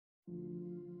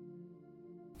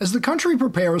As the country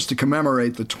prepares to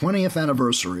commemorate the 20th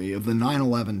anniversary of the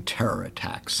 9/11 terror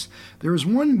attacks, there is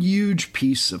one huge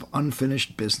piece of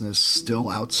unfinished business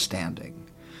still outstanding.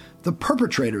 The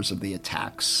perpetrators of the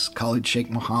attacks, Khalid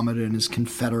Sheikh Mohammed and his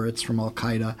confederates from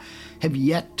al-Qaeda, have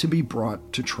yet to be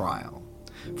brought to trial.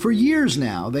 For years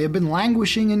now, they have been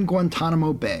languishing in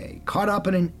Guantanamo Bay, caught up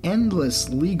in an endless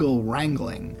legal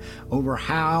wrangling over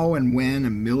how and when a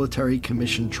military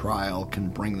commission trial can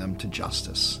bring them to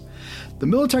justice. The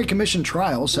military commission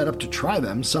trial set up to try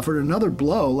them suffered another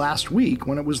blow last week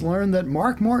when it was learned that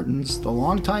Mark Martins, the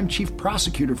longtime chief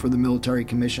prosecutor for the military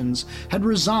commissions, had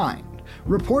resigned,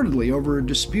 reportedly over a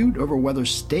dispute over whether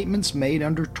statements made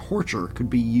under torture could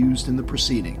be used in the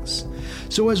proceedings.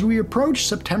 So as we approach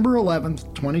September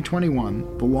 11th,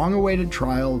 2021, the long-awaited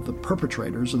trial of the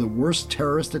perpetrators of the worst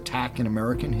terrorist attack in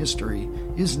American history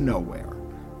is nowhere.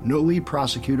 No lead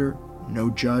prosecutor,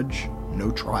 no judge, no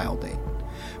trial date.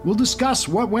 We'll discuss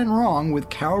what went wrong with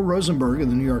Carol Rosenberg of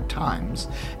the New York Times,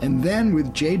 and then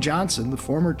with Jay Johnson, the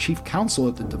former chief counsel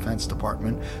at the Defense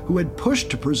Department, who had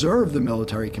pushed to preserve the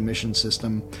military commission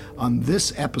system on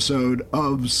this episode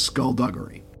of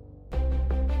Skullduggery.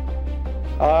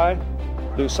 I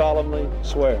do solemnly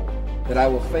swear that I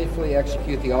will faithfully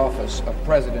execute the office of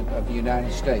President of the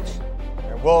United States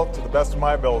and will, to the best of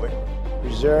my ability,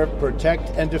 preserve, protect,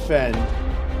 and defend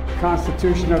the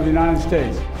Constitution of the United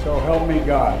States. So help me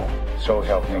God. So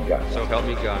help me God. So help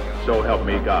me God. So help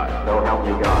me God. So help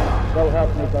me God. So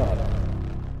help me God.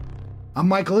 I'm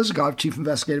Michael Isikoff, Chief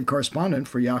Investigative Correspondent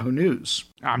for Yahoo News.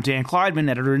 I'm Dan Kleidman,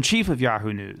 Editor-in-Chief of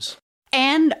Yahoo News.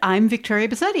 And I'm Victoria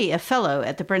Bazzetti, a fellow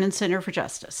at the Brennan Center for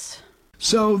Justice.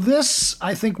 So this,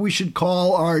 I think we should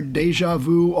call our Deja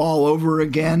Vu All Over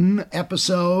Again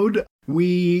episode.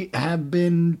 We have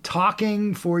been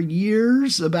talking for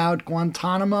years about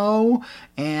Guantanamo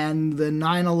and the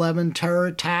 9/11 terror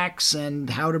attacks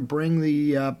and how to bring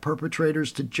the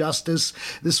perpetrators to justice.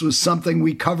 This was something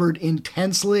we covered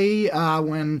intensely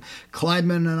when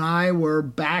Kleidman and I were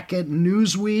back at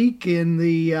Newsweek in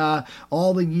the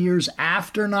all the years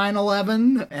after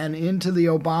 9/11 and into the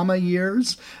Obama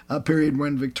years, a period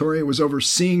when Victoria was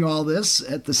overseeing all this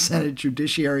at the Senate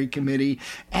Judiciary Committee.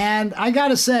 And I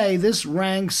gotta say, this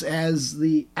ranks as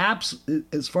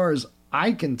as far as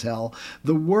I can tell,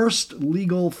 the worst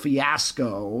legal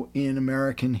fiasco in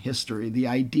American history. The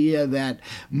idea that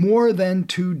more than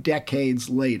 2 decades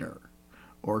later,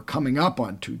 or coming up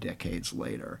on 2 decades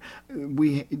later,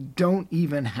 we don't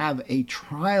even have a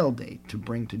trial date to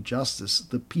bring to justice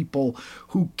the people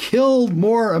who killed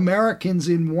more Americans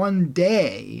in one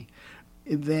day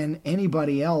than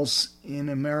anybody else in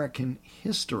American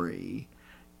history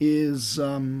is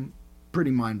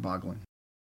pretty mind-boggling.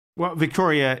 Well,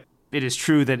 Victoria, it is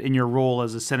true that in your role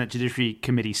as a Senate Judiciary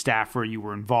Committee staffer, you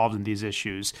were involved in these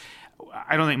issues.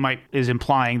 I don't think Mike is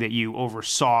implying that you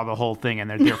oversaw the whole thing and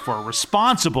they're therefore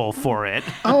responsible for it.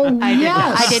 Oh,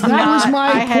 yes. I did that not. was my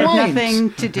I had point.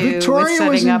 nothing to do Victoria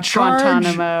with setting up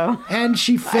Guantanamo. And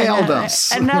she failed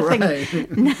us. And nothing, right.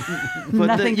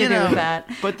 nothing to do with that.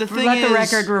 But the thing Let is, the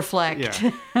record reflect.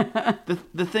 Yeah.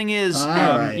 the thing is,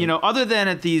 right. Other than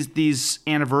at these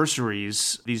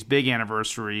anniversaries, these big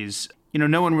anniversaries,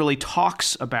 no one really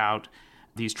talks about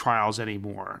these trials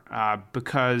anymore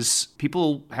because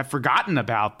people have forgotten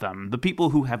about them. The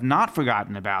people who have not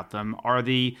forgotten about them are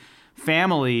the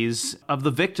families of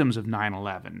the victims of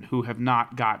 9/11 who have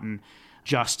not gotten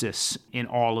justice in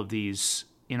all of these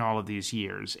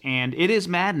years. And it is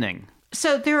maddening.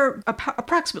 So there are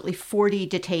approximately 40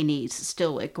 detainees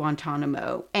still at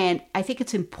Guantanamo. And I think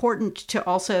it's important to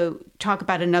also talk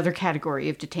about another category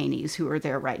of detainees who are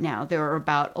there right now. There are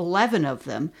about 11 of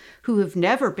them who have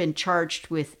never been charged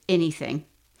with anything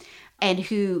and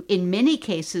who, in many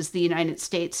cases, the United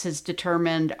States has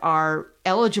determined are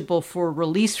eligible for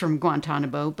release from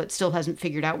Guantanamo, but still hasn't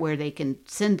figured out where they can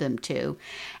send them to.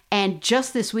 And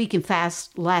just this week, in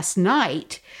fact, last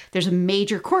night, there's a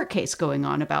major court case going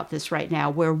on about this right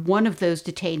now, where one of those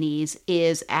detainees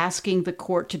is asking the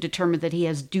court to determine that he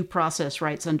has due process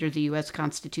rights under the U.S.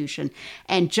 Constitution.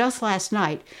 And just last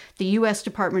night, the U.S.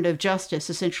 Department of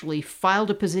Justice essentially filed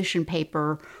a position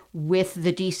paper with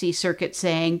the D.C. Circuit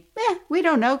saying, we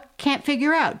don't know, can't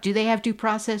figure out. Do they have due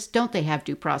process? Don't they have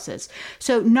due process?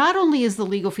 So not only is the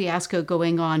legal fiasco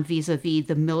going on vis-a-vis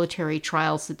the military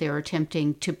trials that they're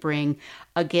attempting to bring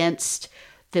against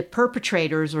the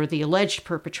perpetrators or the alleged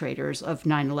perpetrators of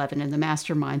 9/11 and the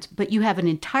masterminds, but you have an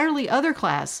entirely other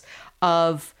class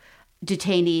of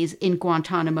detainees in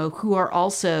Guantanamo who are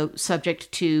also subject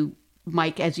to,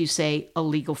 Mike, as you say, a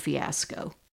legal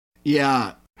fiasco.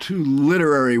 Yeah. Two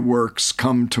literary works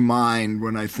come to mind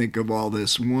when I think of all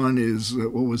this. One is,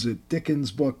 what was it,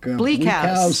 Dickens' book? Bleak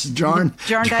House. Jarndyce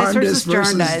versus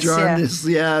Jarndyce.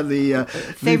 Yeah, the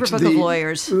favorite book of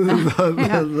lawyers.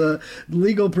 The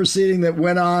legal proceeding that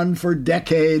went on for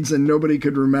decades and nobody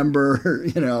could remember,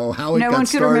 how it got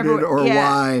started or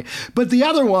why. But the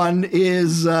other one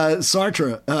is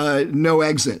Sartre, No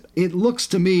Exit. It looks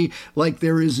to me like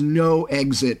there is no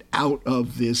exit out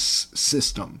of this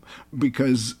system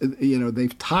because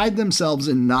they've tied themselves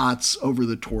in knots over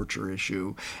the torture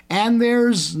issue, and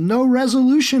there's no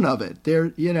resolution of it.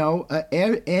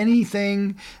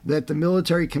 Anything that the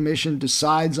military commission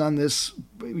decides on this,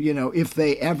 if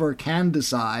they ever can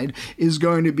decide, is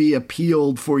going to be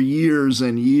appealed for years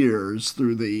and years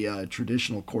through the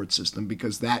traditional court system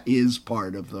because that is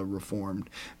part of the reformed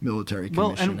military commission.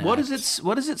 Well, and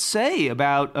what does it say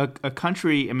about a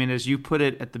country? I mean, as you put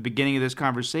it at the beginning of this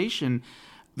conversation,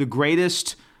 the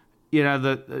greatest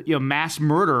mass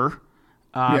murder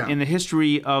in the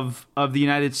history of the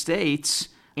United States,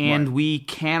 and right. We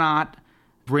cannot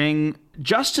bring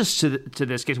justice to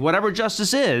this case. Whatever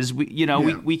justice is,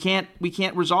 we can't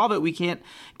resolve it. We can't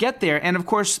get there. And of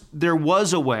course, there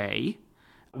was a way,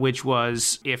 which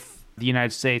was if the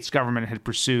United States government had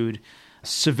pursued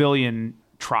civilian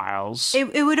trials.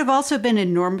 It would have also been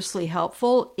enormously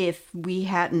helpful if we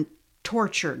hadn't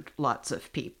tortured lots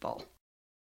of people.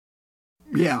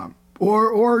 Yeah.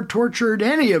 Or tortured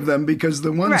any of them, because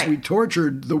the ones we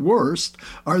tortured the worst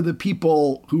are the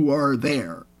people who are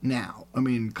there now. I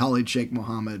mean, Khalid Sheikh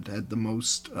Mohammed had the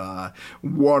most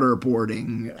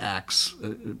waterboarding acts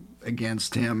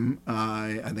against him.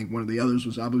 I think one of the others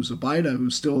was Abu Zubaydah,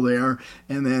 who's still there,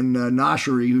 and then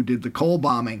Nashri, who did the coal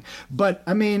bombing. But,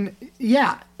 and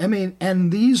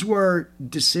these were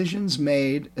decisions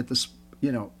made at this,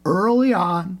 early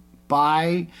on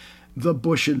by the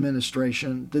Bush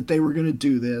administration that they were going to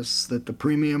do this, that the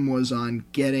premium was on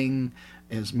getting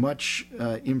as much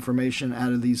information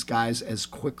out of these guys as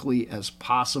quickly as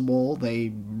possible.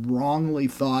 They wrongly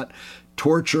thought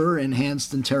torture,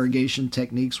 enhanced interrogation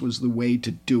techniques was the way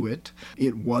to do it.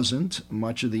 It wasn't.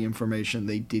 Much of the information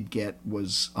they did get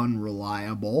was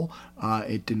unreliable.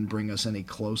 It didn't bring us any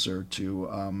closer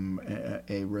to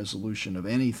a resolution of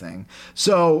anything.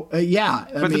 So,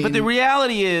 But the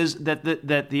reality is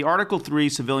that the Article 3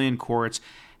 civilian courts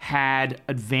had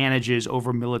advantages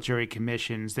over military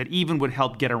commissions that even would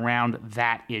help get around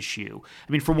that issue.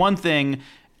 I mean, for one thing,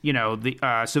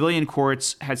 the civilian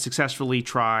courts had successfully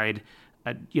tried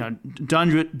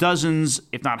dozens,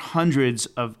 if not hundreds,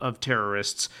 of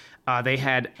terrorists. They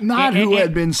had who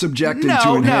had been subjected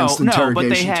to enhanced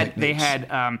interrogation techniques. They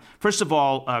had first of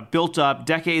all built up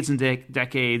decades and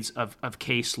decades of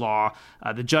case law.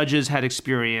 The judges had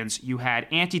experience. You had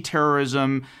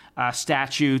anti-terrorism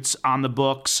statutes on the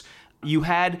books. You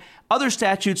had other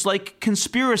statutes like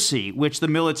conspiracy, which the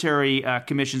military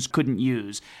commissions couldn't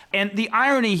use. And the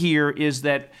irony here is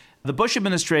that the Bush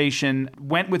administration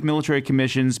went with military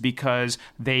commissions because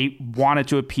they wanted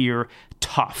to appear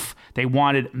tough. They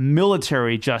wanted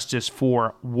military justice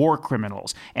for war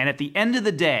criminals. And at the end of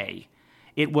the day,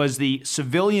 it was the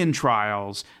civilian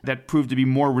trials that proved to be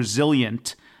more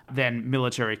resilient than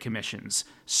military commissions.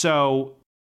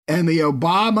 And the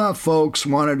Obama folks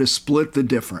wanted to split the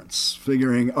difference,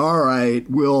 figuring, all right,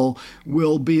 we'll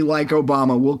be like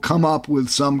Obama. We'll come up with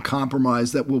some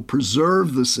compromise that will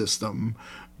preserve the system,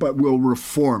 but we'll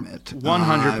reform it.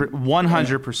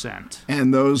 100%.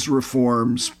 And those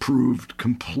reforms proved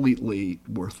completely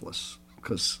worthless,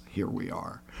 because here we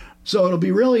are. So it'll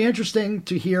be really interesting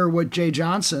to hear what Jay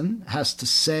Johnson has to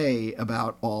say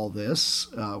about all this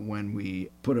when we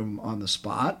put him on the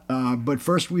spot. But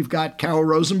first, we've got Carol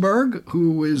Rosenberg,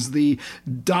 who is the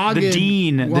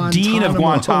dean of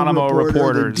Guantanamo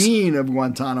reporters. The dean of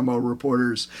Guantanamo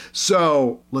reporters.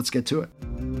 So let's get to it.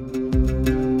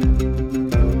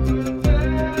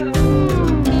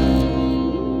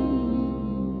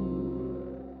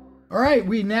 All right,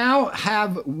 we now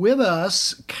have with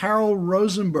us Carol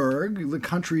Rosenberg, the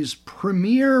country's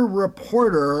premier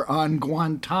reporter on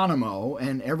Guantanamo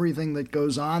and everything that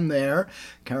goes on there.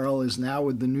 Carol is now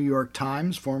with the New York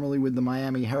Times, formerly with the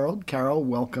Miami Herald. Carol,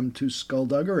 welcome to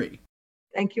Skullduggery.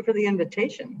 Thank you for the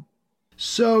invitation.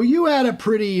 So you had a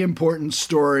pretty important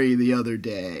story the other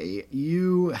day.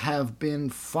 You have been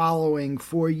following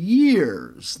for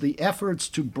years the efforts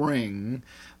to bring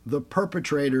the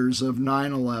perpetrators of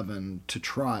 9/11 to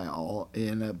trial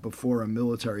before a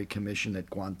military commission at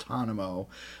Guantanamo.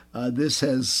 This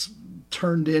has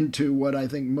turned into what I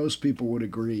think most people would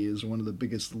agree is one of the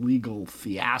biggest legal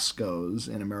fiascos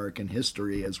in American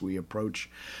history as we approach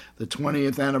the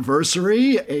 20th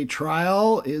anniversary. A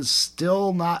trial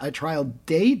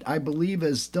date, I believe,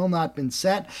 has still not been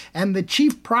set. And the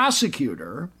chief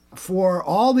prosecutor for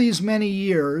all these many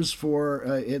years, for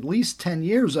at least 10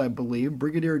 years, I believe,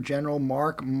 Brigadier General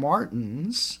Mark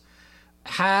Martins,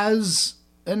 has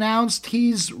announced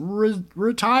he's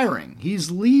retiring.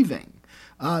 He's leaving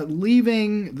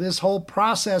this whole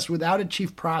process without a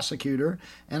chief prosecutor,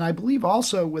 and I believe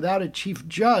also without a chief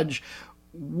judge.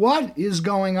 What is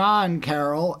going on,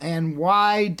 Carol, and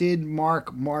why did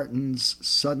Mark Martins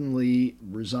suddenly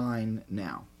resign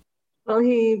now? Well,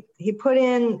 he put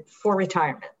in for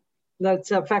retirement.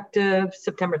 That's effective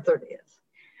September 30th.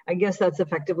 I guess that's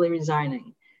effectively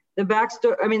resigning. The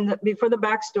backstory, before the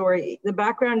backstory, the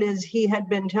background is he had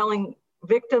been telling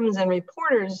victims and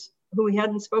reporters who he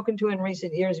hadn't spoken to in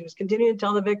recent years, he was continuing to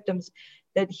tell the victims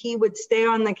that he would stay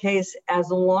on the case as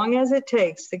long as it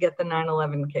takes to get the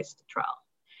 9/11 case to trial.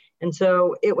 And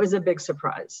so it was a big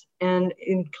surprise. And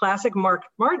in classic Mark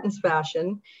Martins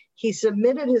fashion, he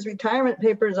submitted his retirement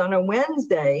papers on a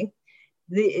Wednesday.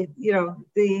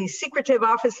 The secretive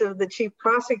office of the chief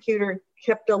prosecutor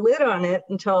kept a lid on it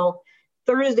until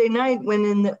Thursday night,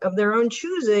 when of their own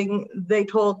choosing, they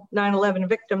told 9/11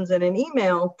 victims in an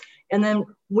email. And then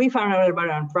we found out about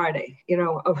it on Friday,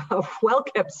 a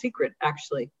well-kept secret,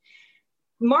 actually.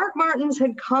 Mark Martins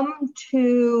had come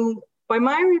to, by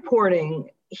my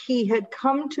reporting, he had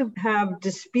come to have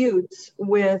disputes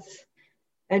with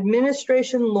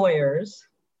administration lawyers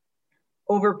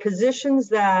over positions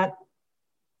that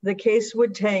the case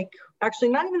would take, actually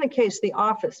not even the case, the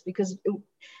office,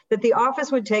 that the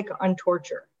office would take on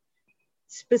torture.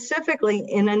 Specifically,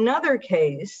 in another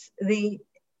case, the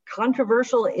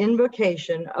controversial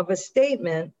invocation of a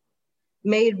statement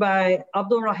made by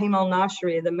Abdul Rahim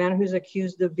al-Nashri, the man who's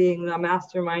accused of being the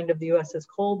mastermind of the USS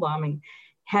Cole bombing,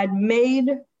 had made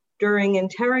during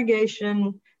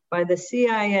interrogation by the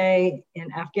CIA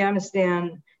in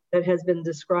Afghanistan that has been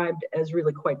described as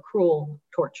really quite cruel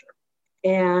torture.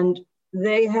 And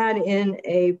they had, in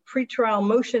a pretrial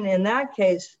motion in that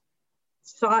case,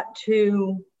 sought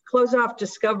to close off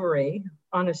discovery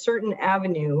on a certain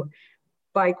avenue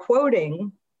by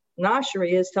quoting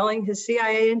Nashri as telling his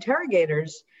CIA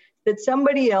interrogators that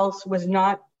somebody else was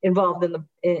not involved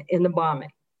in the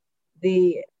bombing.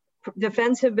 The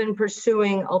defense have been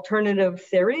pursuing alternative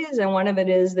theories, and one of it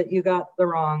is that you got the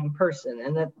wrong person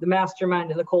and that the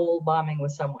mastermind of the Cole bombing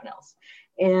was someone else.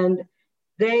 And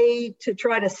they, to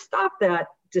try to stop that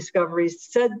discovery,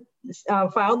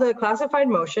 filed a classified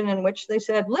motion in which they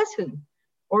said, listen,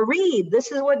 or read,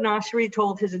 this is what Nashri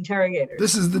told his interrogators.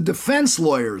 This is the defense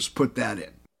lawyers put that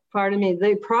in. Pardon me,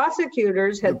 the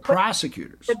prosecutors had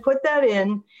put that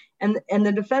in, and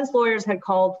the defense lawyers had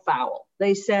called foul.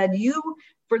 They said, you,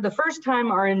 for the first time,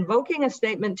 are invoking a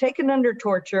statement taken under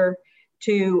torture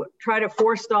to try to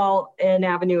forestall an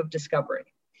avenue of discovery.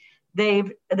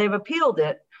 They've appealed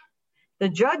it. The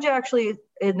judge actually,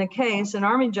 in the case, an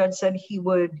Army judge, said he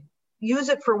would use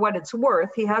it for what it's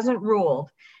worth. He hasn't ruled.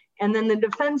 And then the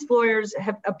defense lawyers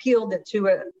have appealed it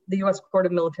to the U.S. Court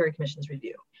of Military Commissions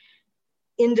Review.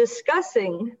 In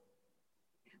discussing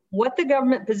what the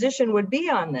government position would be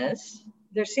on this,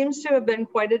 there seems to have been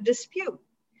quite a dispute.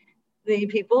 The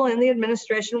people in the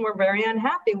administration were very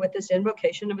unhappy with this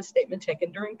invocation of a statement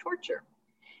taken during torture.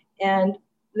 And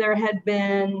there had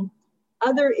been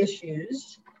other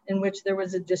issues in which there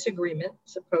was a disagreement,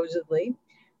 supposedly.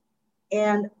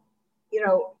 And,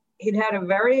 he'd had a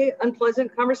very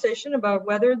unpleasant conversation about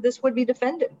whether this would be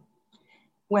defended,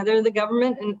 whether the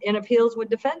government in appeals would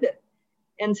defend it.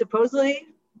 And supposedly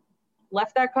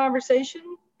left that conversation,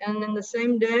 and in the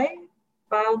same day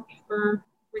filed for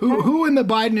retirement. Who in the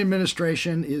Biden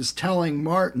administration is telling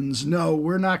Martins, no,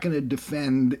 we're not going to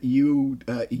defend you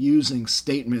using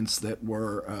statements that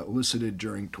were elicited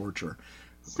during torture?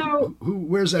 So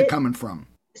where's that coming from?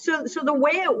 So the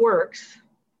way it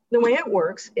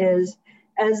works is,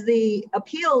 as the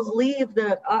appeals leave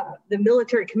the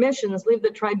military commissions, leave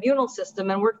the tribunal system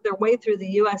and work their way through the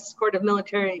U.S. Court of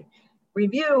Military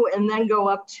Review, and then go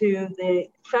up to the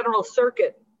federal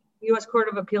circuit, U.S. Court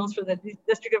of Appeals for the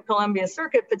District of Columbia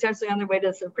Circuit, potentially on their way to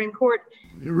the Supreme Court.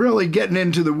 You're really getting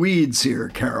into the weeds here,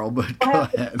 Carol, but go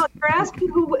ahead. You're asking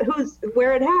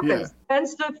where it happens. Yeah.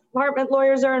 Defense Department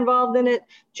lawyers are involved in it.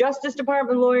 Justice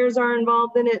Department lawyers are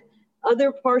involved in it.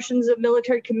 Other portions of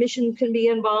military commission can be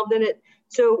involved in it.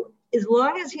 So as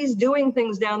long as he's doing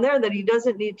things down there that he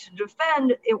doesn't need to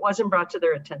defend, it wasn't brought to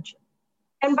their attention.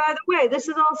 And by the way, this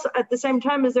is also at the same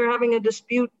time as they're having a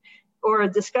dispute or a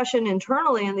discussion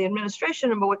internally in the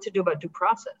administration about what to do about due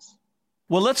process.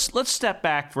 Well, let's step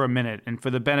back for a minute, and for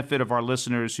the benefit of our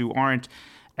listeners who aren't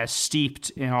as steeped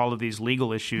in all of these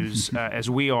legal issues as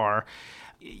we are,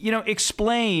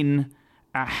 explain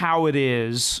how it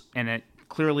is, and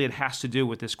clearly it has to do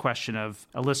with this question of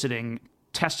eliciting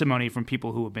testimony from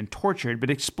people who have been tortured, but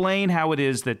explain how it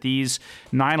is that these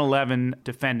 9/11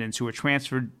 defendants who were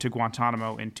transferred to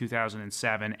Guantanamo in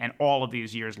 2007 and all of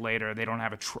these years later, they don't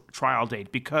have a trial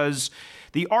date. Because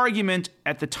the argument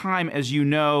at the time, as you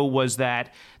know, was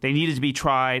that they needed to be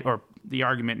tried, or the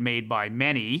argument made by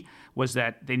many was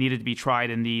that they needed to be tried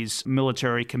in these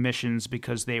military commissions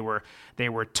because they were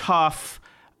tough,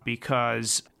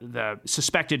 because the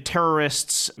suspected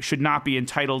terrorists should not be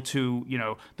entitled to,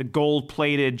 the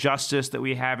gold-plated justice that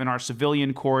we have in our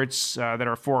civilian courts that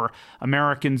are for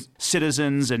American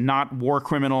citizens and not war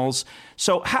criminals.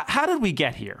 So how did we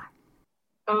get here?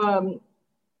 The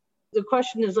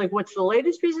question is, what's the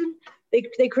latest reason?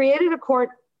 They created a court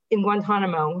in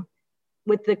Guantanamo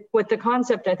with the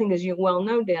concept, I think, as you well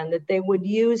know, Dan, that they would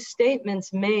use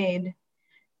statements made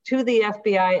to the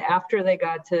FBI after they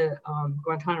got to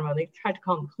Guantanamo. They tried to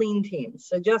call them clean teams,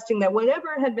 suggesting that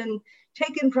whatever had been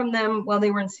taken from them while they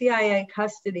were in CIA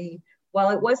custody, while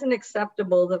it wasn't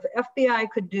acceptable, the FBI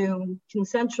could do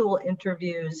consensual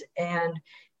interviews and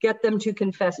get them to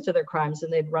confess to their crimes,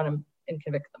 and they'd run them and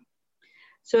convict them.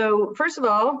 So first of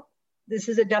all, this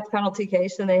is a death penalty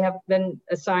case, and they have been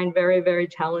assigned very, very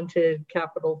talented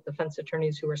capital defense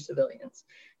attorneys who are civilians.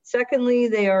 Secondly,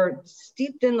 they are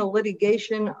steeped in the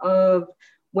litigation of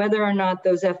whether or not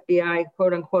those FBI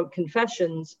quote unquote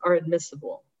confessions are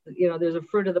admissible. There's a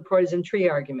fruit of the poison tree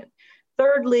argument.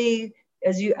 Thirdly,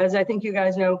 as I think you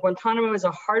guys know, Guantanamo is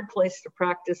a hard place to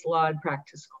practice law and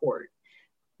practice court.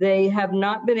 They have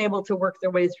not been able to work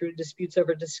their way through disputes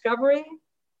over discovery.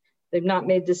 They've not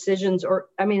made decisions,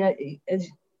 as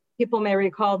people may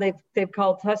recall, they've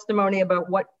called testimony about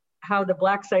how the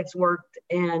black sites worked,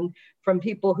 and from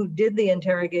people who did the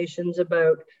interrogations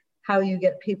about how you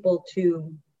get people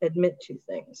to admit to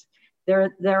things.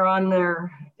 They're on their,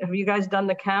 have you guys done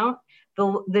the count?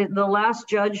 The last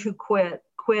judge who quit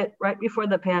right before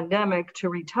the pandemic to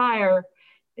retire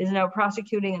is now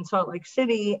prosecuting in Salt Lake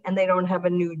City, and they don't have a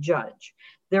new judge.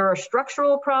 There are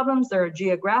structural problems, there are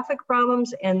geographic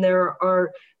problems, and there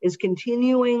is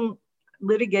continuing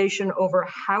litigation over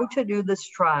how to do this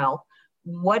trial.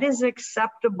 What is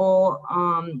acceptable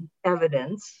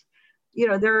evidence?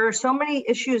 There are so many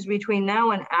issues between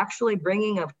now and actually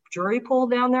bringing a jury pool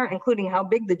down there, including how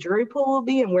big the jury pool will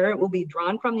be and where it will be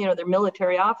drawn from. They're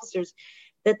military officers,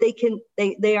 that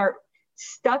they are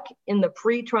stuck in the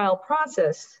pre-trial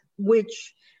process,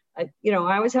 which, I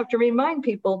always have to remind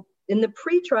people, in the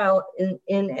pre-trial, in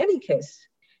any case,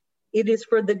 it is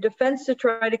for the defense to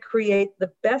try to create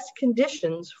the best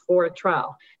conditions for a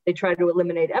trial. They try to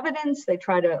eliminate evidence. They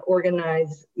try to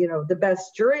organize, the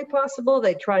best jury possible.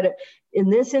 They try to, in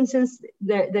this instance,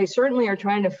 they certainly are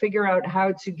trying to figure out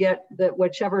how to get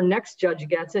whichever next judge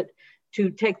gets it to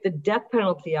take the death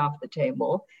penalty off the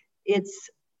table. It's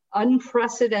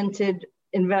unprecedented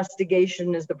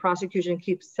investigation, as the prosecution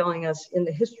keeps telling us, in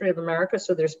the history of America.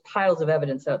 So there's piles of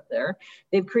evidence out there.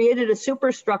 They've created a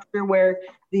superstructure where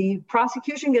the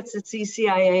prosecution gets to see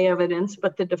CIA evidence,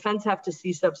 but the defense have to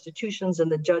see substitutions, and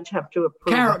the judge have to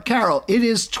approve. Carol, it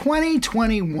is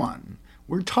 2021.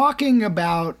 We're talking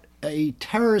about a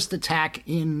terrorist attack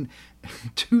in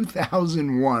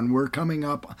 2001. We're coming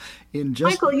up in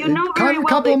just Michael, a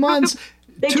couple of months.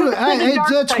 The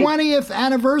 20th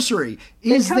anniversary.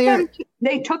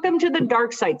 They took them to the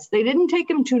dark sites. They didn't take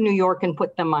them to New York and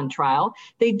put them on trial.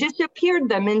 They disappeared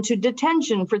them into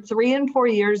detention for 3 and 4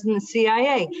 years in the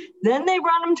CIA. Then they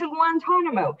brought them to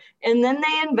Guantanamo, and then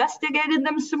they investigated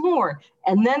them some more.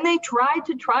 And then they tried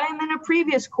to try them in a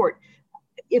previous court.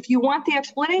 If you want the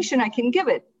explanation, I can give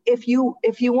it. If you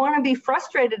want to be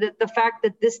frustrated at the fact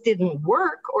that this didn't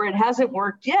work, or it hasn't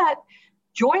worked yet,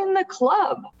 join the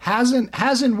club.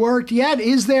 Hasn't worked yet?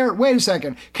 Wait a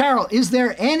second. Carol, is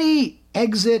there any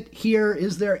exit here?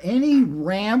 Is there any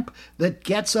ramp that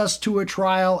gets us to a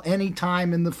trial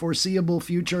anytime in the foreseeable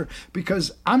future?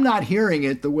 Because I'm not hearing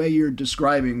it the way you're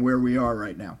describing where we are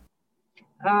right now.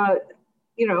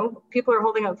 People are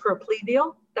holding out for a plea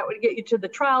deal. That would get you to the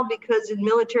trial, because in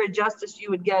military justice, you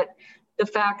would get the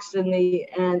facts and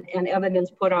evidence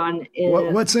put on.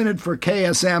 What's in it for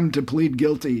KSM to plead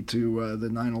guilty to the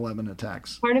 9/11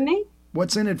 attacks? Pardon me?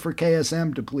 What's in it for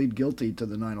KSM to plead guilty to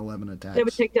the 9/11 attacks? They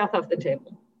would take death off the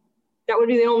table. That would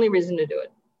be the only reason to do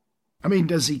it. I mean,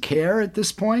 does he care at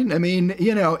this point? I mean,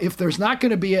 if there's not going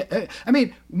to be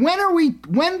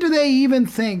when do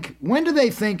they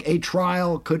think a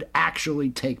trial could actually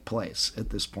take place at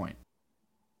this point?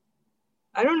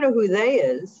 I don't know who they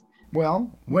is.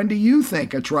 Well, when do you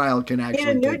think a trial can actually take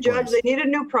place? They need a new judge. They need a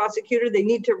new prosecutor. They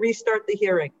need to restart the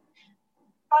hearing.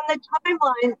 On the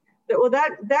timeline,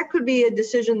 that could be a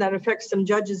decision that affects some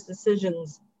judges'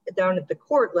 decisions down at the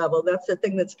court level. That's the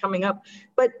thing that's coming up.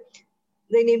 But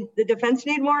the defense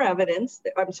need more evidence.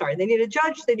 I'm sorry, they need a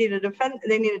judge, they need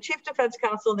a chief defense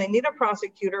counsel, they need a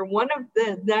prosecutor. One of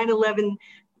the 9/11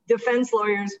 defense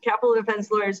lawyers, capital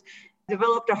defense lawyers,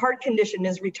 developed a heart condition,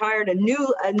 is retired. A new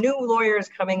lawyer is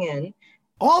coming in.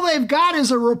 All they've got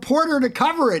is a reporter to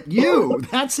cover it.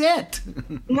 That's it.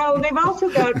 No, they've also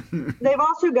got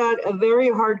a very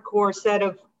hardcore set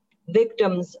of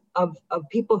victims of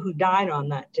people who died on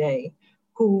that day,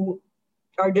 who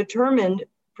are determined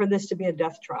for this to be a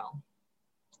death trial,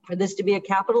 for this to be a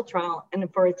capital trial, and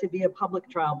for it to be a public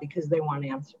trial, because they want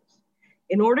answers.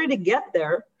 In order to get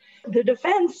there, the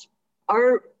defense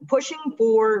are pushing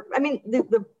for,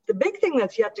 the big thing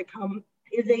that's yet to come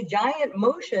is a giant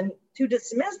motion to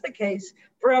dismiss the case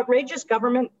for outrageous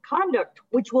government conduct,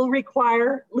 which will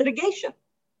require litigation.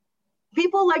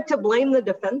 People like to blame the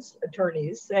defense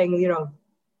attorneys, saying,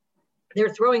 they're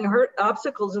throwing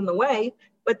obstacles in the way,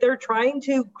 but they're trying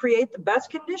to create the best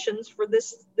conditions for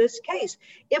this case.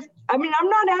 I'm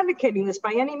not advocating this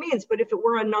by any means, but if it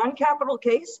were a non-capital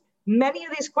case, many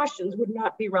of these questions would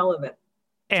not be relevant.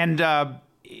 And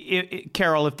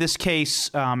Carol, if this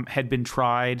case had been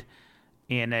tried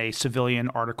in a civilian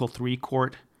Article III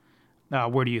court,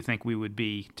 where do you think we would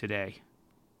be today?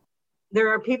 There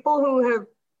are people who have,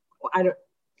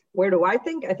 where do I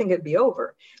think? I think it'd be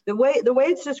over. The way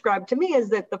it's described to me is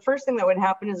that the first thing that would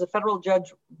happen is a federal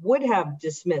judge would have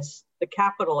dismissed the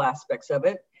capital aspects of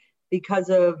it because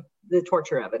of the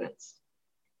torture evidence.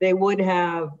 They would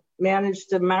have managed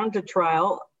to mount a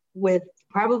trial with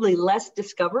probably less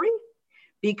discovery,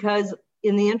 because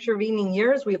in the intervening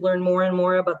years, we've learned more and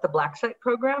more about the black site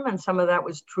program, and some of that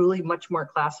was truly much more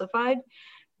classified.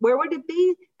 Where would it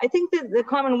be? I think that the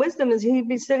common wisdom is he'd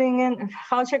be sitting in,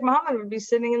 Khalid Sheikh Mohammed would be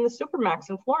sitting in the Supermax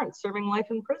in Florence, serving life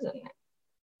in prison.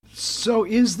 So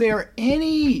is there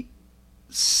any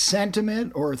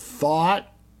sentiment or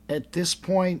thought at this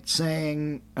point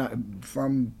saying,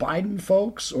 from Biden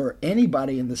folks or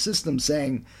anybody in the system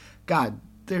saying, God,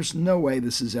 there's no way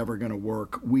this is ever going to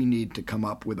work. We need to come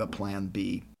up with a plan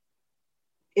B?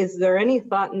 Is there any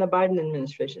thought in the Biden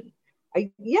administration?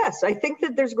 Yes, I think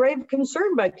that there's grave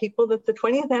concern by people that the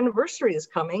 20th anniversary is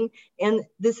coming, and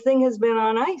this thing has been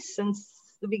on ice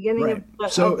since the beginning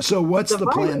of. So what's the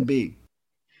plan B?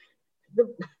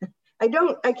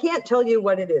 I can't tell you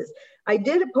what it is. I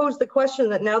did pose the question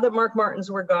that now that Mark Martins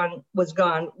was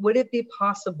gone, would it be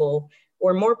possible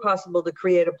or more possible to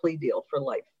create a plea deal for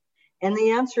life? And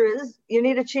the answer is you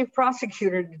need a chief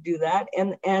prosecutor to do that,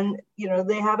 and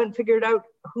they haven't figured out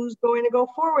who's going to go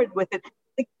forward with it.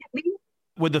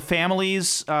 Would the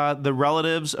families, the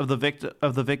relatives of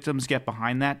the victims get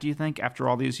behind that, do you think, after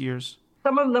all these years?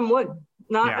 Some of them would.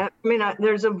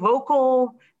 There's a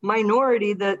vocal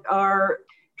minority that are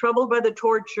troubled by the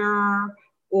torture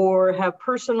or have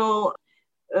personal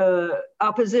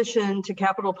opposition to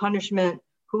capital punishment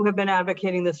who have been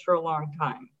advocating this for a long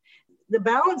time. The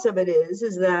balance of it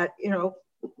is that,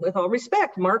 with all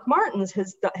respect, Mark Martins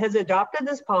has adopted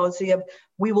this policy of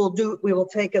we will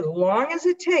take as long as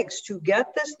it takes to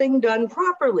get this thing done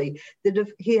properly.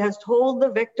 He has told the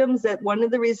victims that one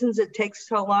of the reasons it takes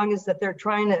so long is that they're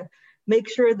trying to make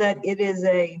sure that it is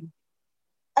a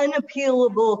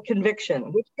unappealable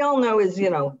conviction, which we all know is,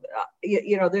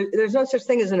 there's no such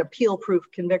thing as an appeal-proof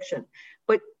conviction.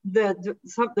 But the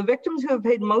victims who have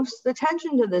paid most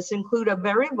attention to this include a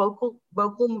very vocal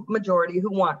majority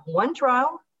who want one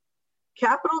trial,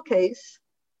 capital case,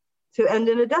 to end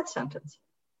in a death sentence.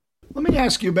 Let me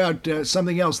ask you about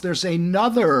something else. There's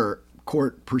another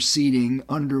court proceeding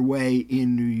underway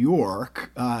in New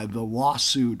York, the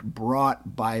lawsuit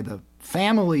brought by the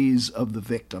families of the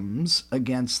victims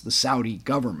against the Saudi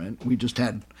government. We just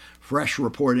had fresh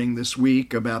reporting this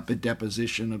week about the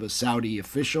deposition of a Saudi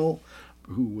official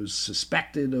who was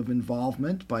suspected of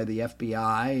involvement by the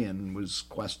FBI and was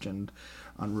questioned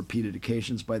on repeated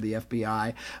occasions by the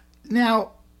FBI.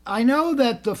 Now, I know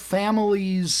that the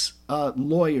family's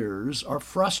lawyers are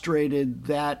frustrated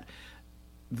that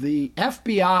the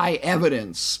FBI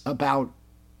evidence about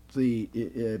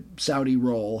the Saudi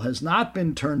role has not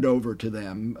been turned over to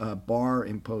them. Barr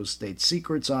imposed state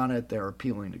secrets on it. They're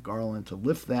appealing to Garland to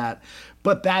lift that.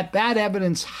 But that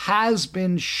evidence has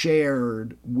been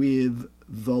shared with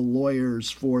the lawyers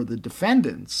for the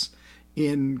defendants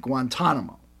in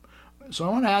Guantanamo. So I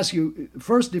want to ask you,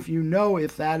 first, if you know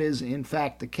if that is in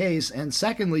fact the case, and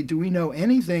secondly, do we know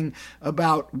anything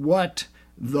about what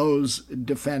those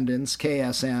defendants,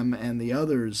 KSM and the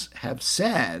others, have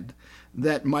said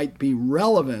that might be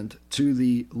relevant to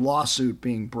the lawsuit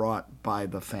being brought by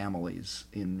the families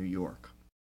in New York?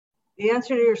 The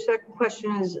answer to your second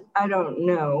question is, I don't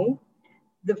know.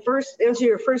 The first answer to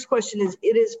your first question is,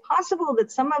 it is possible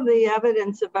that some of the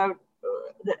evidence about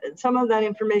some of that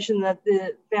information that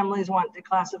the families want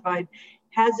declassified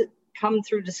has come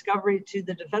through discovery to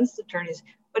the defense attorneys,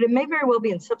 but it may very well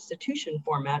be in substitution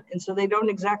format. And so they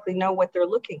don't exactly know what they're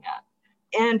looking at.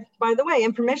 And by the way,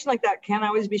 information like that can't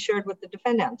always be shared with the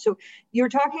defendant. So you're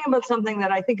talking about something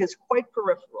that I think is quite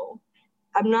peripheral.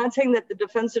 I'm not saying that the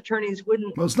defense attorneys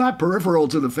wouldn't. Well, it's not peripheral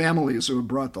to the families who have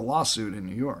brought the lawsuit in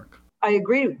New York. I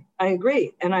agree.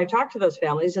 And I talked to those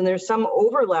families, and there's some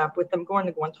overlap with them going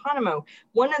to Guantanamo.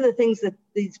 One of the things that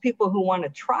these people who want a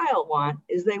trial want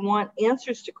is they want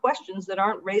answers to questions that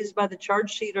aren't raised by the charge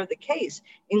sheet or the case,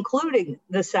 including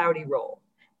the Saudi role.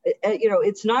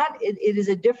 It is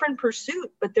a different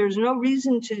pursuit, but there's no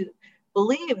reason to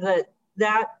believe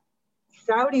that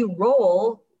Saudi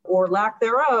role or lack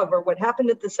thereof, or what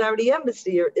happened at the Saudi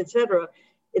embassy, or et cetera,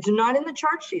 it's not in the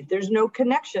charge sheet. There's no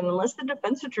connection unless the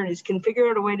defense attorneys can figure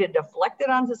out a way to deflect it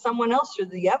onto someone else through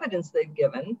the evidence they've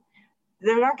given.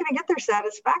 They're not going to get their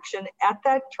satisfaction at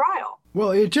that trial.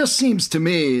 Well, it just seems to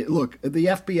me, look, the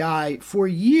FBI for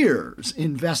years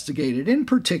investigated, in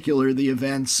particular, the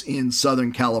events in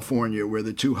Southern California where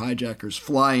the two hijackers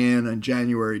fly in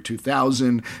January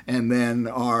 2000 and then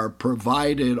are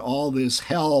provided all this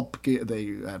help.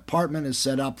 The apartment is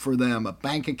set up for them. A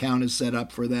bank account is set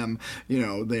up for them.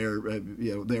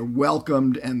 They're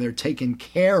welcomed and they're taken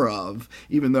care of,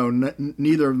 even though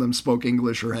neither of them spoke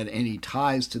English or had any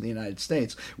ties to the United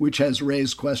States, which has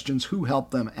raised questions who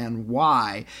helped them and why.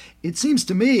 It seems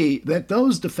to me that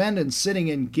those defendants sitting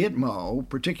in Gitmo,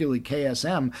 particularly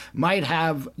KSM, might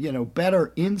have,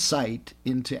 better insight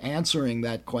into answering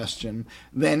that question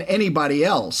than anybody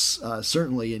else,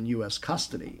 certainly in U.S.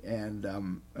 custody.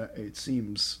 And it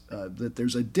seems that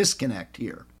there's a disconnect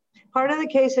here. Part of the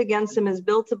case against him is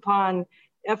built upon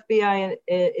FBI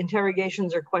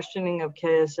interrogations or questioning of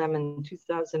KSM in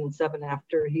 2007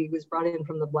 after he was brought in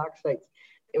from the black sites.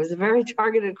 It was a very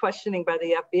targeted questioning by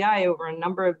the FBI over a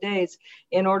number of days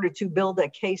in order to build a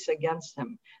case against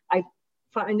him. I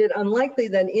find it unlikely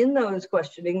that in those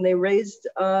questioning, they raised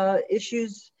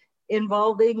issues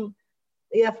involving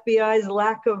the FBI's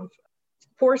lack of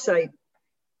foresight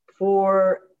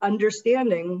for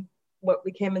understanding what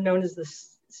became known as the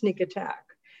sneak attack.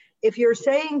 If you're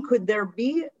saying, could there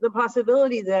be the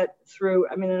possibility that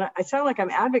I sound like I'm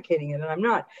advocating it, and I'm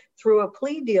not, through a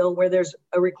plea deal where there's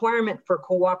a requirement for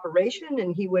cooperation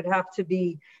and he would have to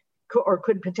be, or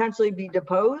could potentially be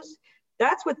deposed,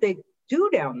 that's what they do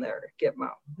down there at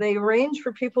Gitmo. They arrange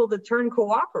for people to turn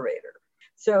cooperator.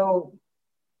 So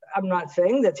I'm not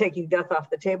saying that taking death off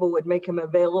the table would make him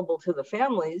available to the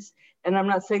families. And I'm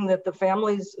not saying that the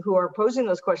families who are posing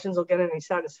those questions will get any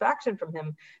satisfaction from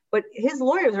him, but his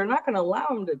lawyers are not going to allow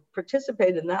him to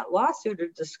participate in that lawsuit or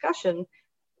discussion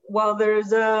while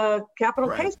there's a capital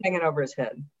case hanging over his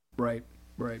head. Right.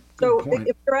 Good so point.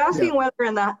 If you're asking whether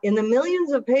in the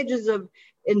millions of pages of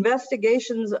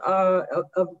investigations of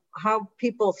how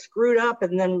people screwed up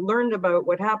and then learned about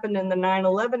what happened in the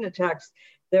 9/11 attacks,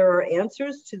 there are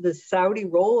answers to the Saudi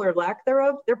role or lack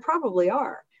thereof, there probably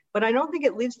are. But I don't think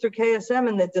it leads through KSM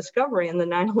and the discovery in the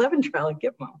 9/11 trial at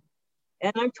Gitmo.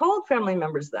 And I've told family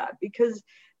members that because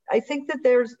I think that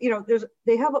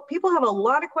people have a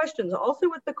lot of questions also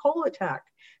with the Cole attack.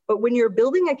 But when you're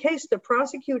building a case to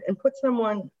prosecute and put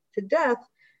someone to death,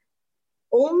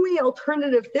 only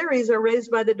alternative theories are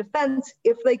raised by the defense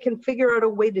if they can figure out a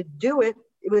way to do it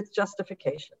with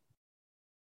justification.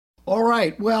 All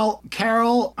right. Well,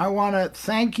 Carol, I want to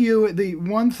thank you. The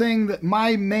one thing that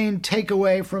my main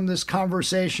takeaway from this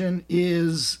conversation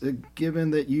is, given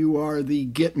that you are the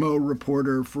Gitmo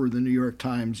reporter for the New York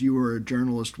Times, you are a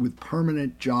journalist with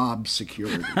permanent job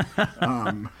security.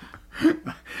 I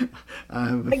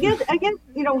guess,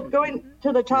 going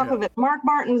to the top of it, Mark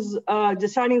Martin's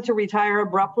deciding to retire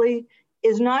abruptly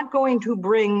is not going to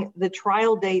bring the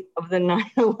trial date of the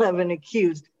 9/11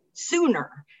 accused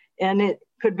sooner. And it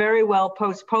could very well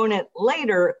postpone it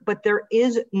later, but there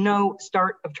is no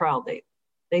start of trial date.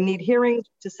 They need hearings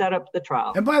to set up the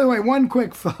trial. And by the way, one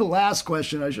quick last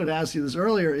question, I should ask you this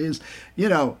earlier, is,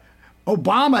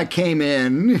 Obama came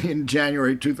in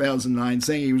January 2009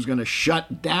 saying he was going to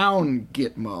shut down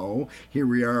Gitmo. Here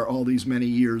we are all these many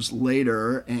years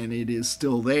later, and it is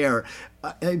still there.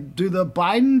 Do the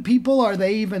Biden people, are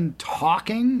they even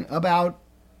talking about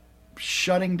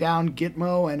shutting down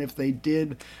Gitmo? And if they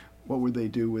did, what would they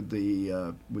do with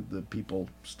the people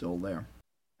still there?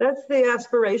 That's the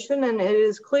aspiration, and it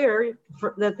is clear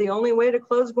that the only way to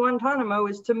close Guantanamo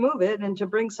is to move it and to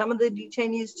bring some of the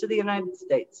detainees to the United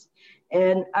States.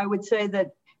 And I would say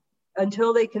that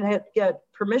until they can get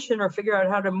permission or figure out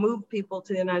how to move people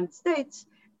to the United States,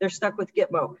 they're stuck with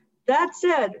Gitmo. That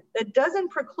said, that doesn't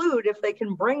preclude, if they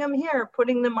can bring them here,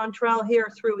 putting them on trial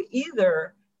here through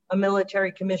either a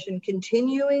military commission,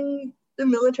 continuing the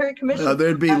military commission.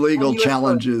 There'd be legal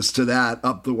challenges to that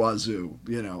up the wazoo.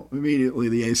 Immediately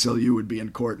the ACLU would be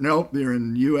in court. Nope, they're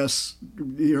in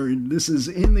this is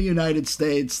in the United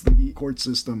States. The court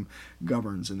system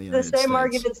governs in the United States. The same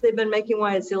arguments they've been making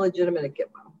why it's illegitimate at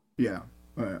Gitmo. Yeah.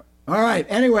 All right.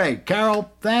 Anyway,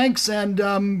 Carol, thanks, and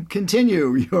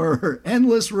continue your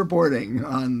endless reporting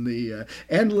on the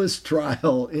endless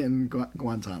trial in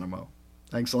Guantanamo.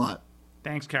 Thanks a lot.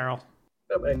 Thanks, Carol.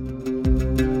 Bye-bye.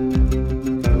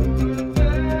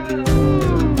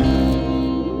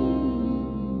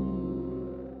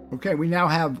 Okay, we now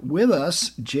have with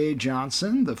us Jay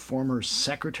Johnson, the former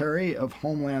Secretary of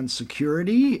Homeland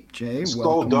Security. Jay, welcome.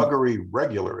 Skullduggery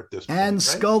regular at this point. And right?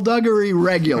 skullduggery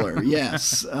regular,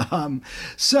 yes.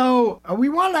 So we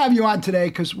wanted to have you on today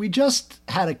because we just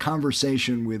had a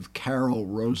conversation with Carol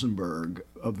Rosenberg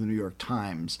of the New York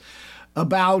Times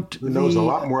about who knows a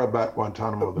lot more about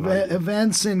Guantanamo than I do.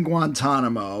 Events in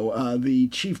Guantanamo. The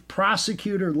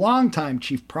longtime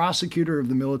chief prosecutor of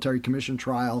the military commission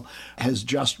trial has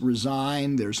just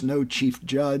resigned. There's no chief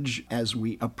judge as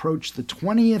we approach the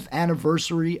 20th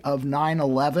anniversary of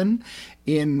 9/11.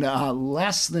 In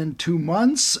less than 2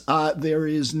 months, there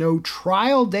is no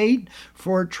trial date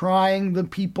for trying the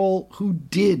people who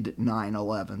did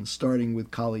 9/11, starting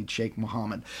with Khalid Sheikh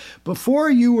Mohammed. Before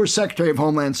you were Secretary of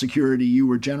Homeland Security, you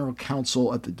were General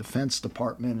Counsel at the Defense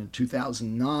Department in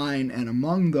 2009, and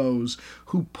among those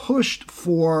who pushed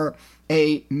for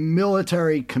a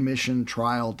military commission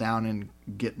trial down in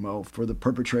Gitmo for the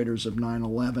perpetrators of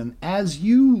 9/11. As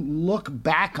you look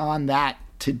back on that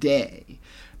today,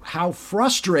 how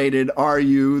frustrated are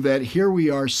you that here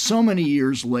we are so many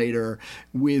years later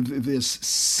with this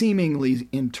seemingly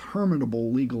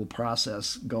interminable legal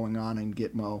process going on in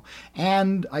Gitmo?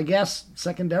 And I guess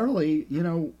secondarily,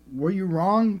 were you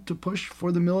wrong to push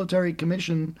for the military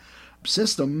commission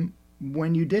system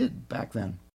when you did back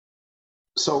then?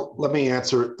 So let me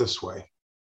answer it this way.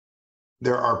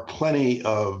 There are plenty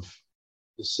of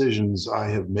decisions I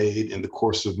have made in the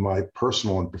course of my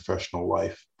personal and professional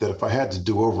life that if I had to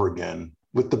do over again,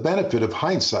 with the benefit of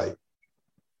hindsight,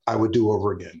 I would do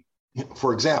over again.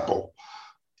 For example,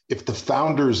 if the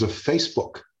founders of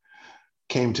Facebook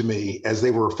came to me as they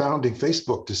were founding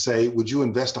Facebook to say, would you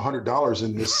invest $100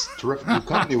 in this terrific new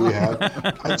company we have?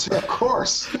 I'd say, of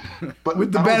course. But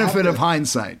with the benefit of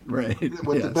hindsight, right?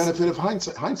 With the benefit of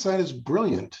hindsight. Hindsight is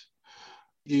brilliant.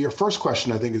 Your first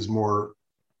question, I think, is more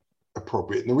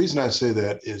appropriate. And the reason I say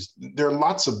that is there are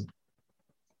lots of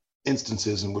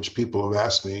instances in which people have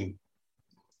asked me,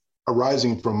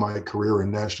 arising from my career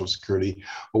in national security,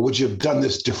 well, would you have done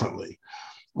this differently?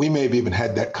 We may have even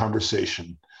had that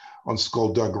conversation on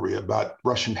skullduggery about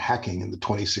Russian hacking in the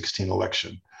 2016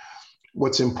 election.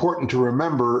 What's important to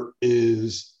remember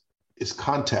is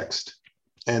context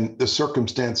and the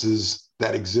circumstances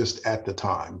that exist at the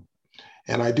time.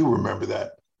 And I do remember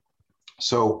that.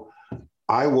 So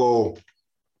I will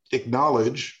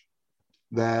acknowledge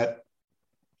that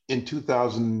in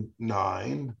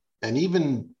 2009, and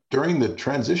even during the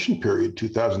transition period,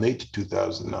 2008 to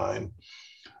 2009,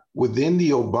 within the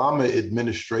Obama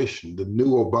administration, the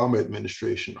new Obama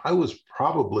administration, I was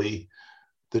probably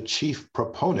the chief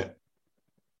proponent,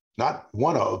 not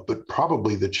one of, but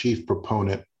probably the chief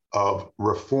proponent of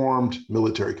reformed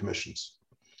military commissions.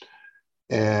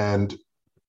 And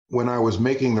when I was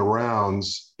making the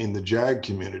rounds in the JAG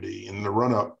community in the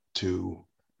run-up to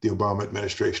the Obama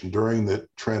administration during the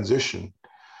transition,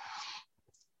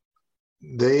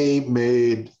 they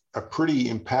made a pretty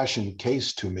impassioned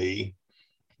case to me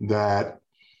that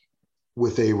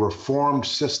with a reformed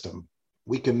system,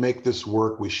 we can make this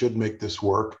work, we should make this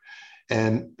work.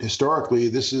 And historically,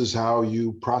 this is how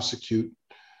you prosecute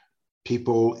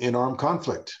people in armed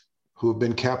conflict who have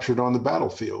been captured on the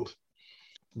battlefield.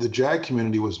 The JAG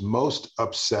community was most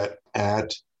upset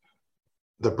at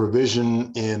the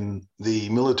provision in the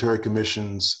Military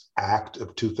Commissions Act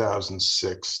of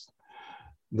 2006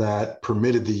 that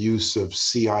permitted the use of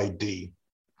CID,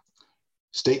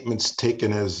 statements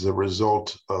taken as a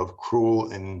result of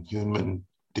cruel, inhuman,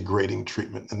 degrading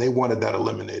treatment. And they wanted that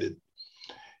eliminated.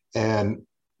 And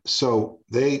so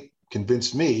they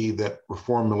convinced me that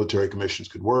reform military commissions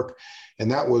could work.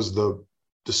 And that was the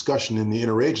discussion in the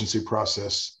interagency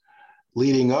process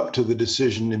leading up to the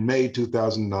decision in May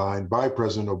 2009 by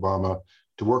President Obama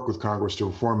to work with Congress to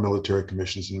reform military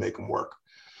commissions and make them work.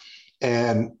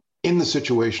 And in the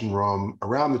Situation Room,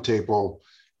 around the table,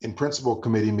 in principal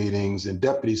committee meetings, in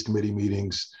deputies committee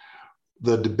meetings,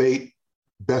 the debate,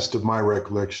 best of my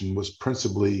recollection, was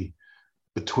principally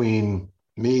between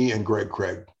me and Greg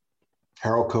Craig.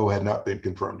 Harold Koh had not been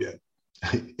confirmed yet.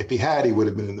 If he had, he would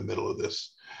have been in the middle of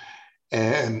this.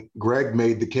 And Greg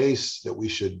made the case that we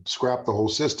should scrap the whole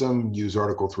system, use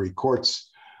Article III courts.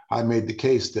 I made the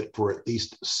case that for at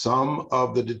least some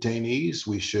of the detainees,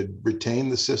 we should retain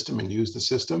the system and use the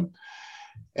system.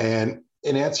 And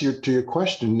in answer to your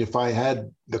question, if I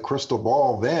had the crystal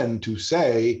ball then to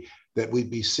say that we'd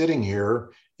be sitting here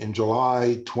in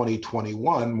July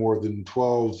 2021, more than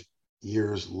 12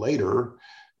 years later,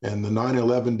 and the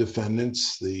 9/11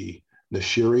 defendants, the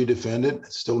Nashiri defendant,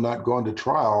 still not gone to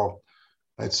trial,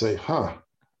 I'd say,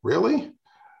 really?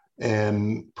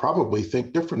 And probably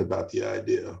think different about the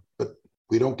idea. But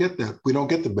we don't get that. We don't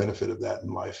get the benefit of that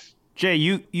in life. Jay,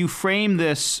 you frame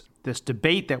this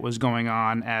debate that was going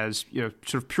on as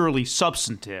sort of purely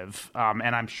substantive,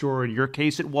 and I'm sure in your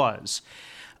case it was.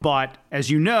 But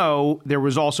as you know, there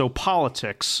was also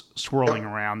politics swirling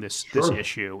around this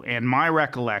issue. And my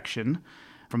recollection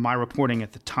from my reporting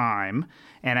at the time,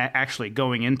 and actually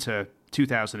going into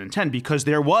 2010, because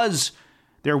there was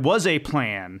a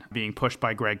plan being pushed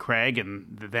by Greg Craig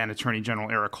and the then Attorney General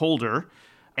Eric Holder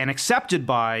and accepted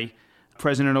by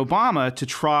President Obama to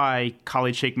try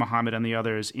Khalid Sheikh Mohammed and the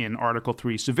others in Article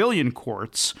III civilian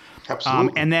courts.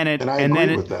 Absolutely. And then I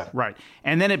agree with that. Right.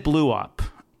 And then it blew up.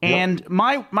 Yep. And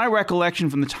my recollection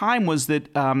from the time was that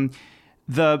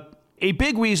a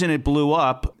big reason it blew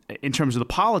up in terms of the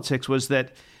politics was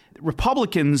that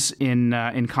Republicans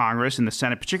in Congress, in the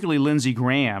Senate, particularly Lindsey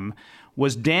Graham,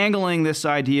 was dangling this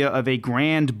idea of a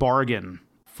grand bargain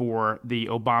for the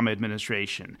Obama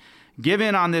administration.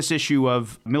 Given on this issue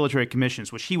of military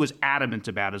commissions, which he was adamant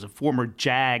about as a former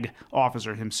JAG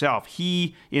officer himself,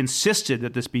 he insisted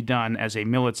that this be done as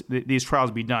these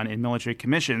trials be done in military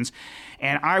commissions,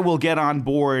 and I will get on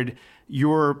board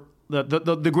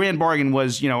the grand bargain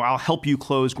was, I'll help you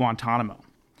close Guantanamo.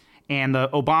 And the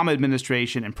Obama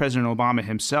administration and President Obama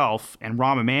himself and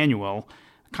Rahm Emanuel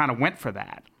kind of went for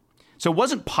that. So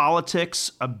wasn't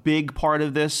politics a big part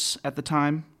of this at the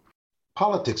time?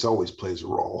 Politics always plays a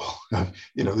role.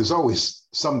 There's always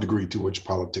some degree to which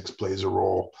politics plays a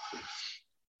role.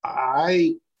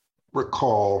 I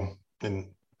recall, and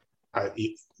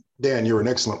Dan, you're an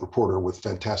excellent reporter with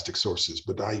fantastic sources,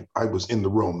 but I was in the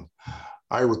room.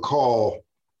 I recall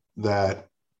that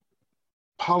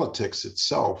politics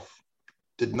itself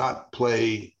did not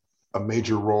play a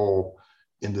major role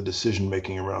in the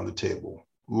decision-making around the table.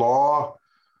 Law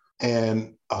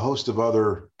and a host of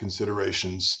other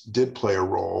considerations did play a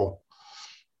role.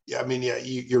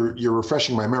 You're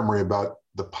refreshing my memory about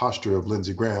the posture of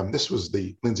Lindsey Graham. This was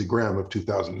the Lindsey Graham of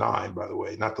 2009, by the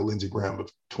way, not the Lindsey Graham of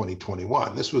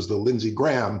 2021. This was the Lindsey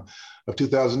Graham of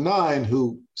 2009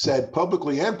 who said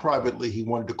publicly and privately he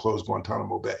wanted to close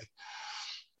Guantanamo Bay.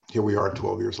 Here we are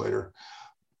 12 years later.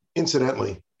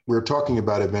 Incidentally, we're talking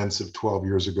about events of 12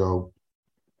 years ago.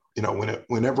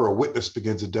 Whenever a witness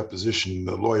begins a deposition,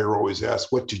 the lawyer always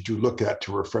asks, what did you look at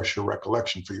to refresh your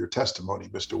recollection for your testimony,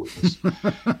 Mr. Witness?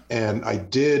 And I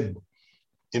did,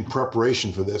 in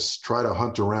preparation for this, try to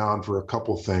hunt around for a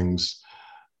couple things.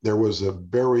 There was a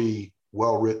very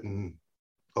well-written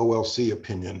OLC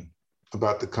opinion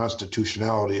about the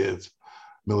constitutionality of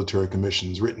military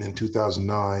commissions written in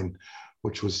 2009,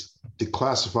 which was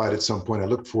declassified at some point. I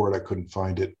looked for it, I couldn't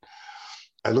find it.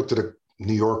 I looked at a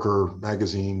New Yorker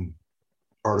magazine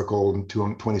article in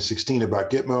 2016 about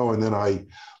Gitmo, and then I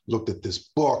looked at this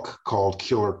book called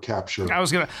Killer Capture. I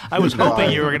was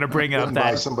hoping you were going to bring up that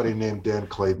by somebody named Dan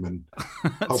Klaidman,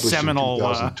 published seminal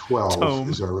in 2012, tome,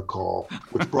 as I recall,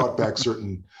 which brought back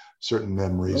certain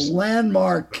memories. The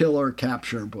landmark Killer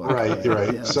Capture book. Right.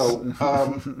 Yes. So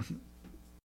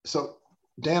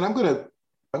Dan, I'm going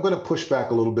to push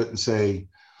back a little bit and say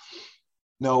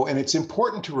no, and it's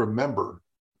important to remember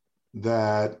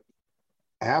that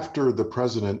after the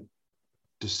president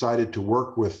decided to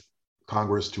work with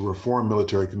Congress to reform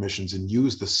military commissions and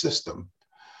use the system,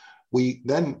 We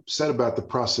then set about the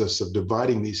process of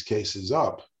dividing these cases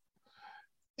up.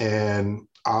 And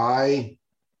I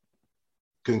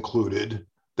concluded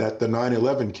that the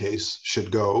 9/11 case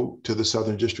should go to the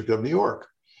Southern District of New York.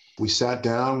 We sat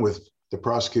down with the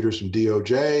prosecutors from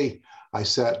DOJ. I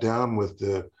sat down with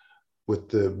the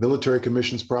military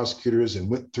commission's prosecutors and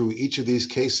went through each of these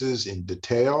cases in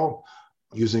detail,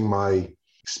 using my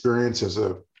experience as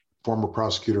a former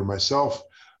prosecutor myself.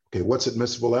 Okay, what's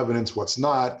admissible evidence? What's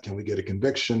not? Can we get a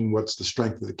conviction? What's the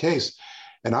strength of the case?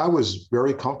 And I was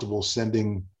very comfortable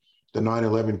sending the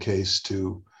 9/11 case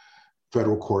to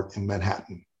federal court in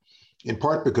Manhattan, in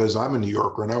part because I'm a New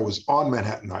Yorker and I was on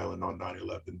Manhattan Island on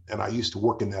 9/11, and I used to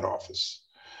work in that office.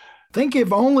 Think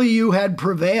if only you had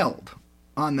prevailed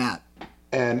on that.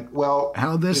 And well,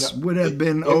 how this would have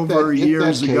been over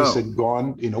years ago. If that case had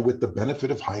gone, with the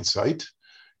benefit of hindsight,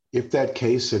 if that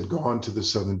case had gone to the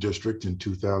Southern District in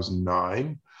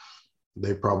 2009,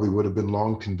 they probably would have been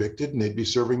long convicted and they'd be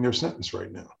serving their sentence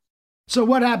right now. So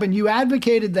what happened? You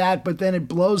advocated that, but then it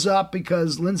blows up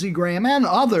because Lindsey Graham and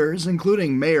others,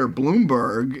 including Mayor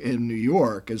Bloomberg in New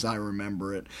York, as I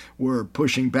remember it, were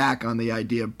pushing back on the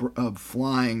idea of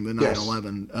flying the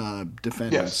 9/11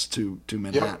 defendants to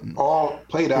Manhattan. Yep. All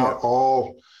played out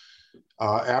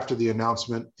after the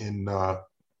announcement in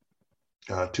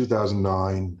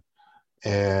 2009,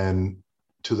 and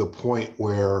to the point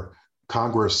where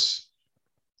Congress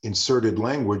inserted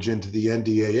language into the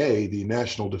NDAA, the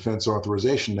National Defense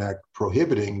Authorization Act,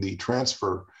 prohibiting the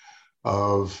transfer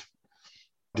of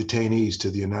detainees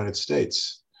to the United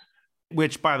States.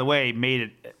 Which, by the way, made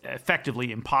it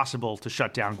effectively impossible to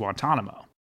shut down Guantanamo.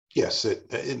 Yes,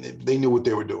 they knew what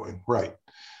they were doing, right.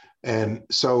 And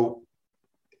so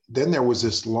then there was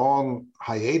this long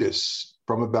hiatus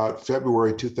from about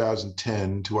February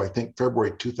 2010 to I think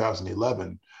February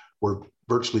 2011, where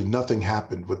virtually nothing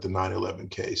happened with the 9/11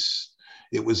 case.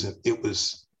 It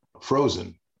was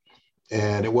frozen.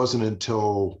 And it wasn't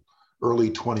until early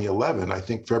 2011, I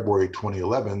think February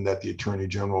 2011, that the Attorney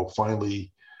General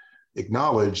finally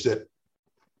acknowledged that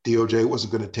DOJ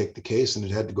wasn't going to take the case and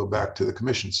it had to go back to the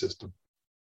commission system.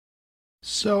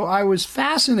 So I was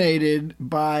fascinated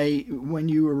by when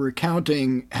you were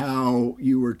recounting how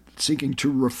you were seeking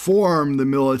to reform the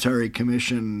military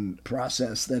commission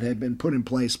process that had been put in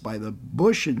place by the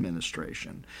Bush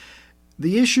administration.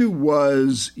 The issue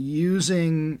was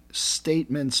using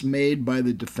statements made by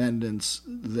the defendants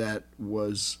that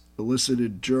was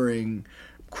elicited during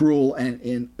cruel and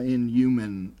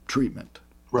inhuman treatment.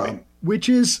 Right. Which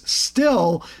is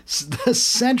still the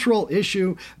central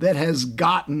issue that has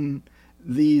gotten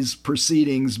these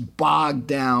proceedings bogged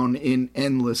down in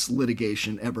endless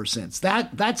litigation ever since.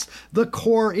 That's the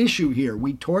core issue here.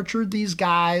 We tortured these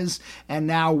guys, and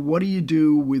now what do you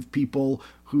do with people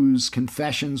whose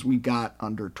confessions we got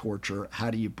under torture? How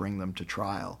do you bring them to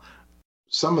trial?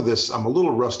 Some of this, I'm a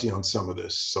little rusty on some of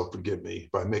this, so forgive me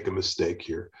if I make a mistake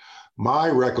here. My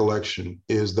recollection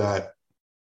is that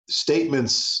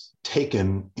statements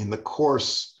taken in the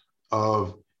course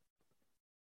of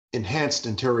enhanced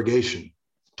interrogation,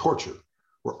 torture,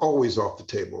 were always off the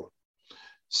table.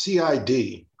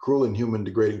 CID, cruel, inhuman,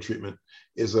 degrading treatment,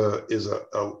 is a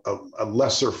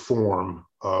lesser form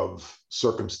of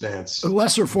circumstance. A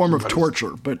lesser form of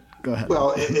torture, but go ahead.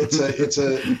 Well,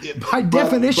 by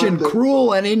definition,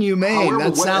 cruel and inhumane. However,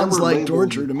 that sounds like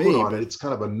torture to me. But it's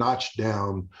kind of a notch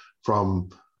down from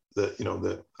the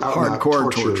hardcore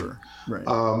torture.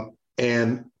 Right.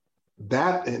 And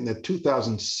that in the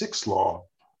 2006 law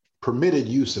permitted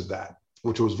use of that,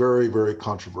 which was very, very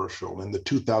controversial. And the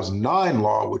 2009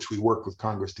 law, which we worked with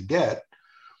Congress to get,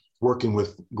 working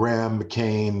with Graham,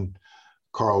 McCain,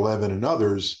 Carl Levin, and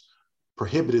others,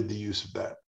 prohibited the use of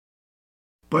that.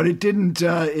 But it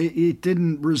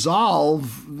didn't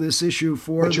resolve this issue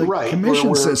for the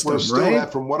commission system, we're still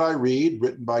right? From what I read,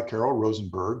 written by Carol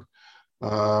Rosenberg,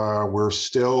 we're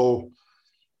still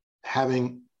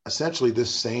having essentially this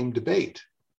same debate.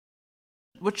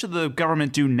 What should the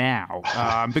government do now?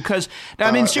 Because,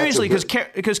 I mean, seriously,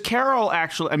 because Carol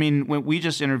actually, I mean, when we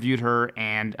just interviewed her,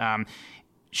 and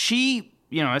she,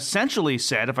 essentially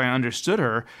said, if I understood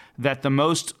her, that the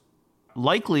most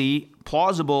likely,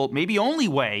 plausible, maybe only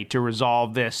way to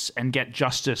resolve this and get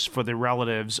justice for the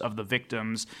relatives of the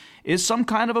victims is some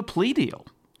kind of a plea deal.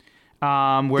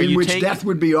 In which death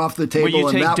would be off the table,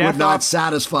 and that would not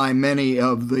satisfy many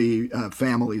of the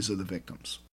families of the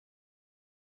victims.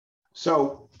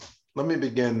 So let me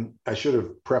begin. I should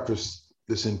have prefaced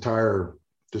this entire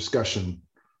discussion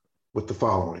with the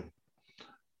following.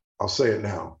 I'll say it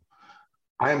now.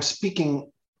 I am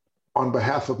speaking on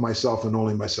behalf of myself and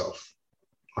only myself.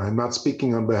 I'm not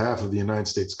speaking on behalf of the United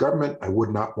States government. I would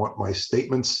not want my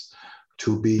statements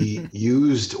to be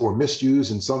used or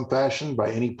misused in some fashion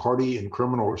by any party in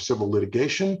criminal or civil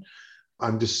litigation.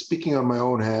 I'm just speaking on my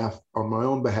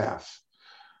own behalf.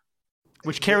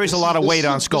 Which carries a lot of weight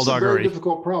on skullduggery. It's a very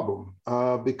difficult problem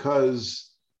because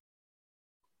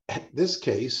this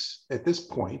case, at this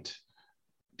point,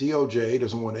 DOJ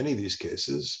doesn't want any of these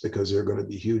cases because there are going to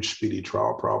be huge speedy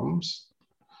trial problems,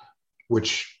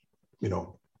 which,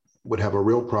 would have a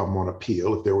real problem on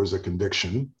appeal if there was a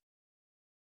conviction.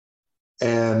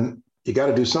 And you got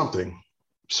to do something.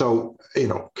 So,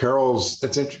 Carol's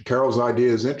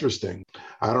idea is interesting.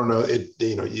 I don't know.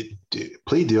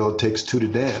 Plea deal, it takes two to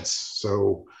dance.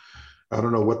 So I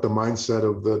don't know what the mindset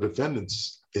of the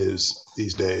defendants is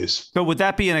these days. But would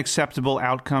that be an acceptable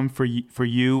outcome for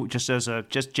you just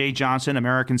Jay Johnson,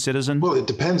 American citizen? Well, it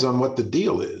depends on what the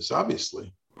deal is,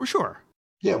 obviously. For sure.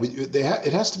 Yeah,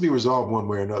 it has to be resolved one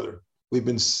way or another. We've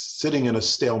been sitting in a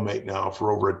stalemate now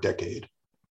for over a decade.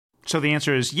 So the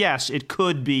answer is yes, it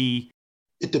could be.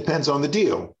 It depends on the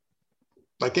deal.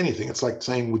 Like anything, it's like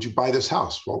saying, would you buy this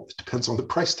house? Well, it depends on the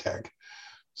price tag.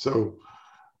 So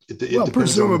it depends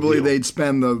presumably on the they'd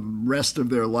spend the rest of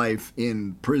their life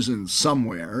in prison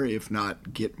somewhere, if not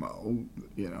Gitmo.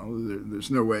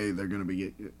 There's no way they're going to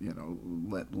be,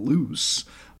 let loose.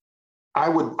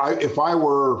 If I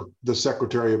were the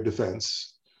Secretary of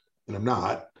Defense, and I'm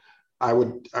not, I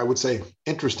would say,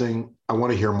 interesting, I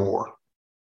want to hear more.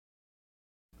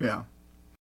 Yeah.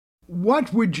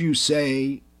 What would you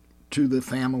say to the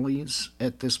families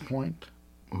at this point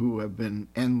who have been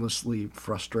endlessly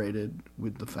frustrated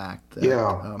with the fact that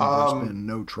there's been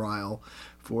no trial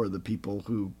for the people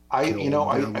who killed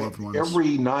their loved ones?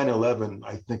 Every 9/11,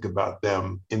 I think about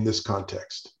them in this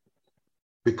context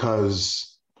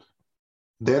because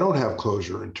they don't have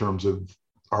closure in terms of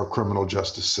our criminal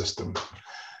justice system.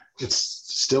 It's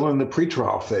still in the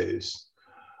pretrial phase.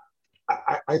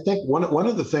 I think one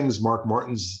of the things Mark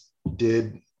Martins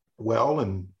did well,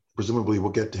 and presumably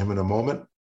we'll get to him in a moment,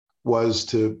 was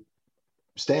to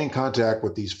stay in contact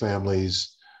with these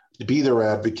families, to be their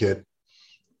advocate.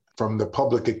 From the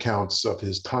public accounts of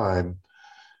his time,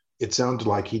 it sounded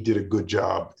like he did a good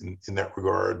job in that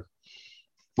regard,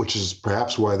 which is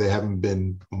perhaps why they haven't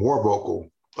been more vocal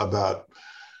about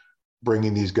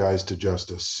bringing these guys to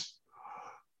justice.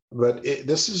 But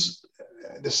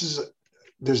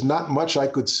there's not much I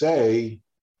could say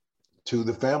to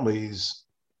the families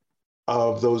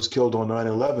of those killed on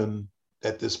 9/11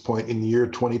 at this point in the year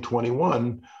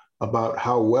 2021 about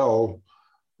how well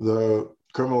the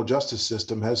criminal justice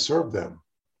system has served them.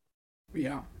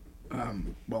 Yeah.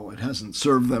 Well, it hasn't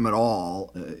served them at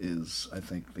all, is, I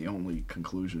think, the only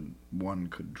conclusion one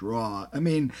could draw. I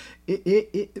mean,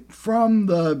 if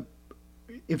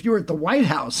you were at the White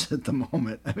House at the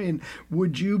moment, I mean,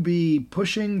 would you be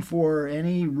pushing for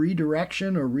any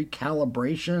redirection or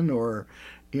recalibration or,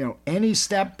 any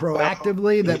step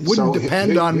proactively that wouldn't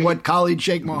depend on what Khalid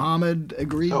Sheikh Mohammed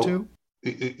agreed to?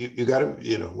 You got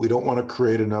to, we don't want to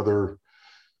create another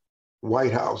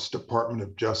White House, Department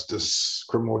of Justice,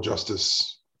 criminal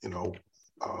justice,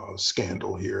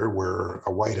 scandal here where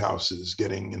a White House is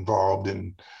getting involved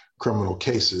in criminal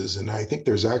cases. And I think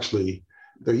there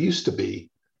used to be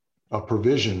a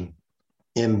provision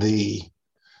in the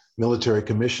Military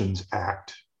Commissions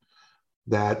Act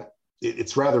that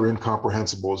it's rather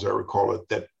incomprehensible, as I recall it,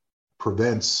 that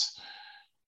prevents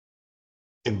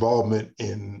involvement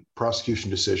in prosecution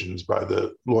decisions by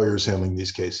the lawyers handling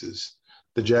these cases.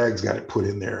 The JAG's got it put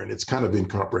in there, and it's kind of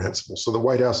incomprehensible. So the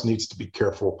White House needs to be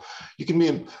careful. You can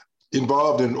be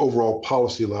involved in overall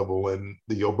policy level, and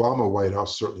the Obama White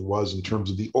House certainly was in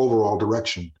terms of the overall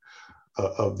direction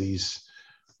of these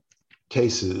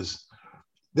cases.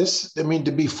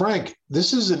 To be frank,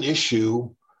 this is an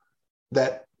issue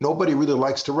that nobody really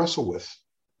likes to wrestle with.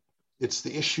 It's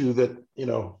the issue that,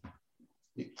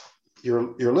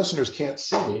 your listeners can't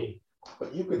see me,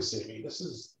 but you can see me. This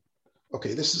is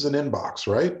an inbox,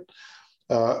 right?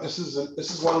 This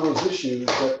is one of those issues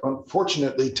that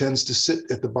unfortunately tends to sit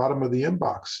at the bottom of the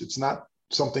inbox. It's not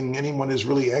something anyone is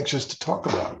really anxious to talk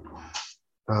about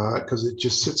because it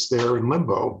just sits there in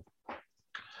limbo.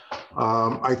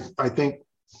 I think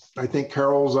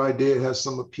Carol's idea has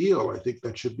some appeal. I think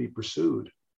that should be pursued.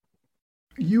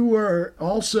 You were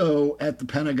also at the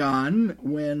Pentagon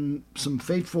when some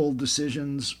fateful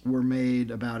decisions were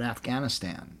made about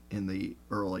Afghanistan in the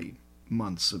early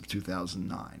months of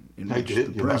 2009. I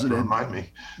did. The president remind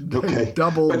me. Okay.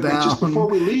 Doubled down. Just before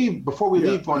we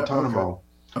leave Guantanamo.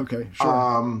 Okay.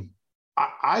 Sure.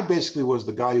 I basically was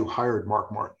the guy who hired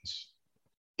Mark Martins.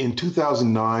 In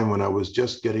 2009, when I was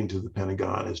just getting to the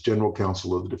Pentagon as general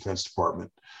counsel of the Defense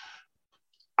Department,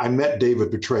 I met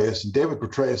David Petraeus, and David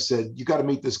Petraeus said, "You got to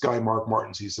meet this guy, Mark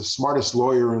Martins. He's the smartest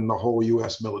lawyer in the whole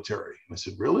US military." And I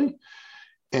said, "Really?"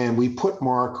 And we put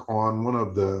Mark on one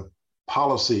of the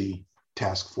policy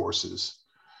task forces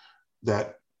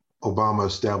that Obama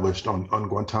established on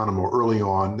Guantanamo early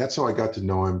on. That's how I got to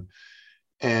know him.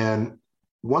 And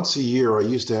once a year, I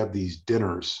used to have these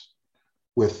dinners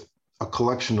with a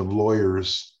collection of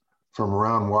lawyers from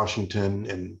around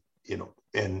Washington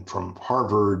and from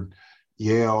Harvard,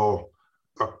 Yale,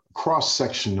 a cross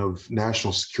section of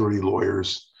national security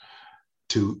lawyers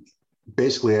to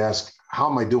basically ask, how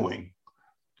am I doing?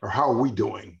 Or how are we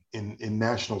doing in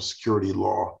national security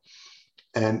law?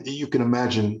 And you can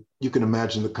imagine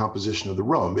the composition of the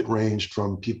room. It ranged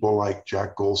from people like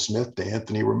Jack Goldsmith to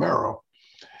Anthony Romero.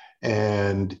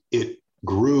 And it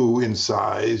grew in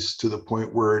size to the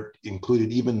point where it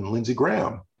included even Lindsey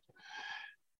Graham.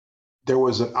 There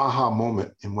was an aha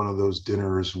moment in one of those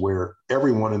dinners where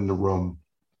everyone in the room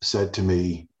said to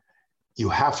me, "You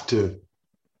have to,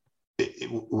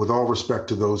 with all respect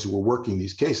to those who were working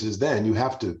these cases then, you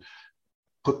have to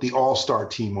put the all-star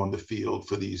team on the field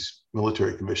for these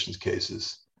military commissions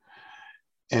cases."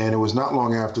 And it was not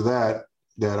long after that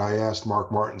I asked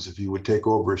Mark Martins if he would take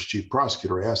over as chief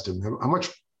prosecutor. I asked him, "How much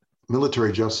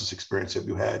military justice experience have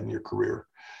you had in your career?"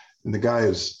 And the guy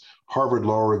is Harvard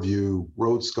Law Review,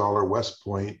 Rhodes Scholar, West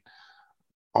Point,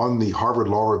 on the Harvard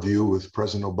Law Review with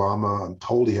President Obama. I'm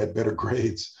told he had better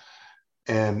grades.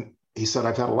 And he said,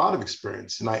 "I've had a lot of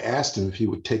experience." And I asked him if he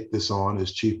would take this on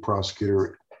as chief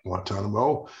prosecutor at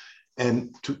Guantanamo.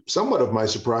 And to somewhat of my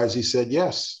surprise, he said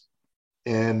yes.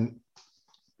 And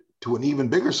to an even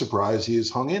bigger surprise, he has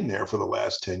hung in there for the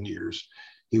last 10 years.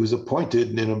 He was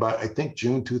appointed in about, I think,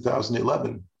 June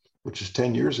 2011, which is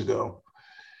 10 years ago.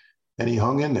 And he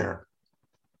hung in there,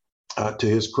 to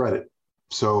his credit.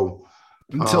 So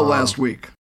until last week.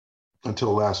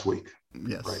 Until last week.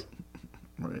 Yes.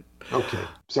 Right. Okay.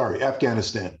 Sorry.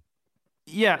 Afghanistan.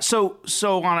 Yeah. So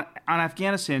on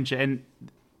Afghanistan, and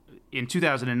in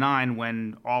 2009,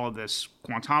 when all of this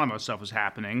Guantanamo stuff was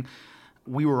happening,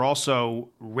 we were also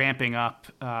ramping up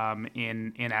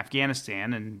in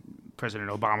Afghanistan, and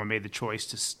President Obama made the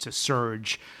choice to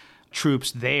surge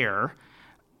troops there.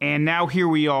 And now here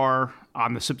we are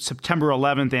on the September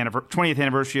 11th, 20th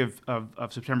anniversary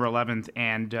of September 11th,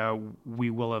 and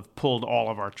we will have pulled all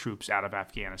of our troops out of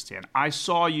Afghanistan. I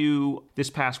saw you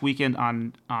this past weekend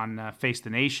on Face the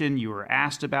Nation. You were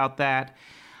asked about that,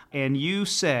 and you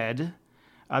said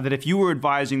that if you were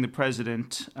advising the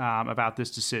president about this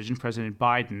decision, President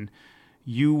Biden,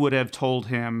 you would have told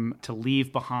him to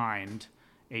leave behind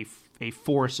a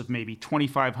force of maybe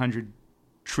 2,500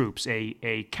 troops,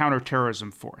 a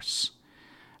counterterrorism force.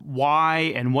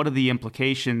 Why, and what are the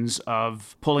implications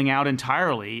of pulling out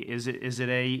entirely? Is it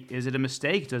a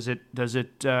mistake? Does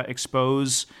it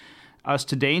expose us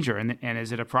to danger, and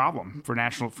is it a problem for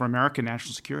American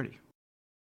national security?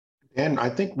 And I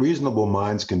think reasonable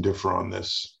minds can differ on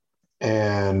this.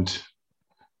 And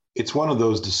it's one of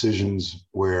those decisions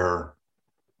where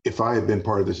if I had been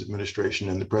part of this administration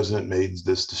and the president made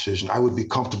this decision, I would be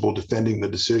comfortable defending the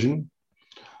decision.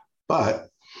 But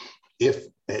if,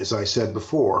 as I said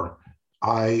before,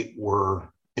 I were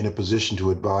in a position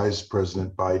to advise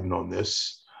President Biden on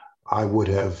this, I would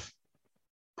have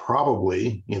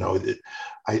probably,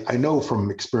 I know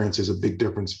from experience there's a big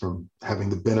difference from having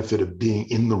the benefit of being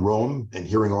in the room and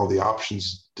hearing all the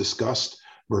options discussed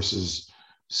versus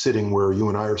sitting where you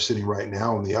and I are sitting right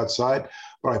now on the outside.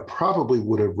 But I probably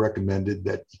would have recommended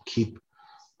that you keep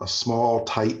a small,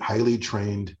 tight, highly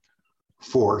trained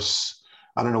force.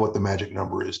 I don't know what the magic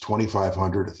number is,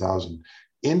 2,500, 1,000,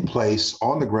 in place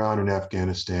on the ground in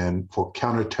Afghanistan for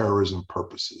counterterrorism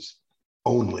purposes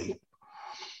only.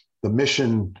 The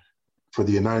mission for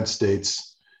the United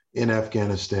States in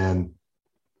Afghanistan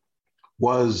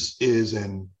was, is,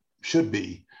 and should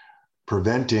be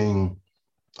preventing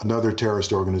another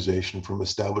terrorist organization from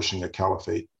establishing a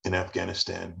caliphate in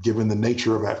Afghanistan, given the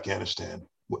nature of Afghanistan.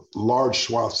 Large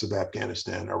swaths of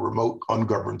Afghanistan are remote,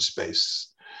 ungoverned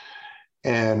space.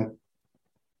 And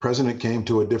President came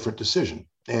to a different decision.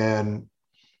 And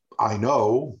I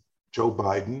know Joe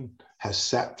Biden has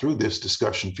sat through this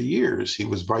discussion for years. He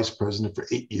was vice president for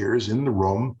 8 years in the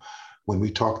room when we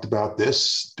talked about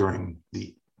this during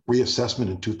the reassessment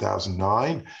in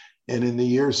 2009 and in the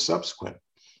years subsequent,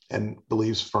 and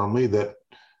believes firmly that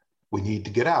we need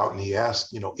to get out. And he asked,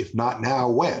 if not now,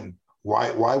 when? Why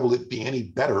will it be any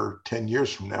better 10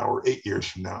 years from now or 8 years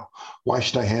from now? Why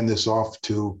should I hand this off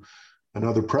to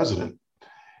another president?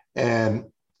 And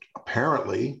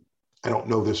apparently, I don't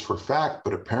know this for a fact,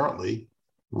 but apparently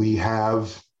we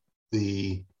have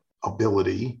the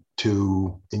ability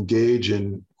to engage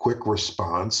in quick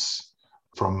response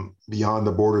from beyond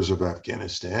the borders of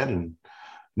Afghanistan, and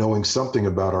knowing something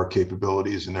about our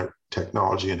capabilities and our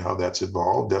technology and how that's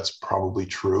evolved, that's probably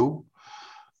true.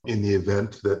 In the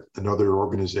event that another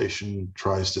organization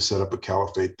tries to set up a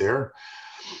caliphate there.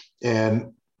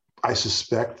 And I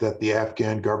suspect that the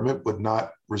Afghan government would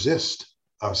not resist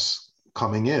us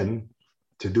coming in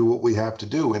to do what we have to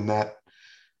do in that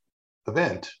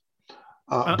event.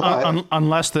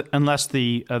 Unless the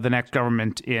next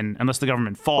government unless the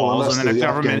government falls, and the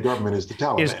next government is the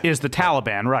Taliban. Is the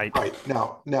Taliban, right? Right.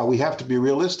 Now we have to be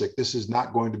realistic. This is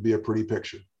not going to be a pretty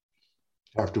picture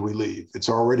after we leave. It's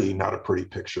already not a pretty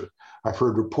picture. I've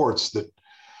heard reports that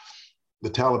the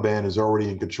Taliban is already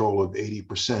in control of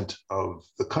 80% of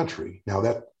the country. Now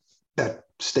that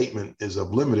statement is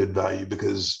of limited value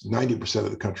because 90%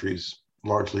 of the country is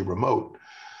largely remote,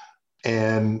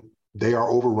 and they are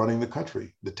overrunning the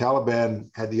country. The Taliban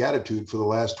had the attitude for the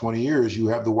last 20 years, you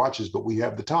have the watches, but we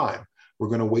have the time. We're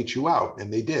going to wait you out.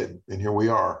 And they did. And here we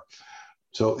are.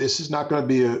 So this is not going to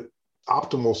be an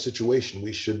optimal situation.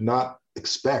 We should not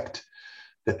expect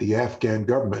that the Afghan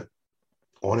government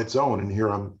on its own, and here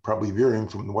I'm probably veering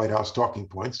from the White House talking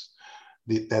points,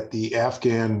 that the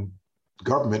Afghan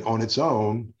government on its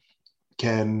own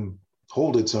can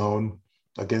hold its own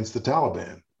against the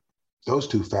Taliban. Those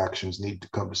two factions need to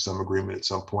come to some agreement at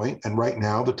some point. And right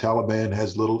now, the Taliban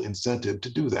has little incentive to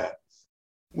do that.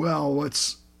 Well,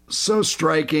 what's so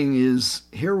striking is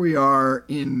here we are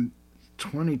in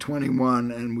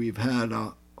 2021, and we've had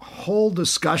a whole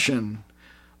discussion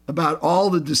about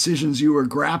all the decisions you were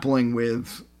grappling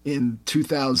with in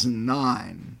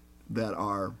 2009 that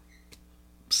are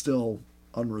still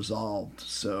unresolved.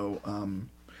 So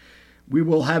we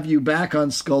will have you back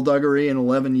on Skullduggery in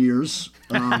 11 years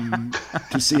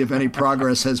to see if any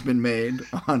progress has been made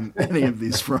on any of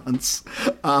these fronts,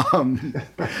 and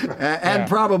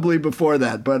probably before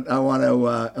that. But I want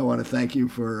to thank you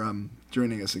for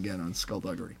joining us again on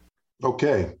Skullduggery.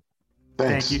 Okay,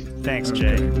 thanks. Thank you. Thanks,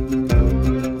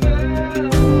 Jay.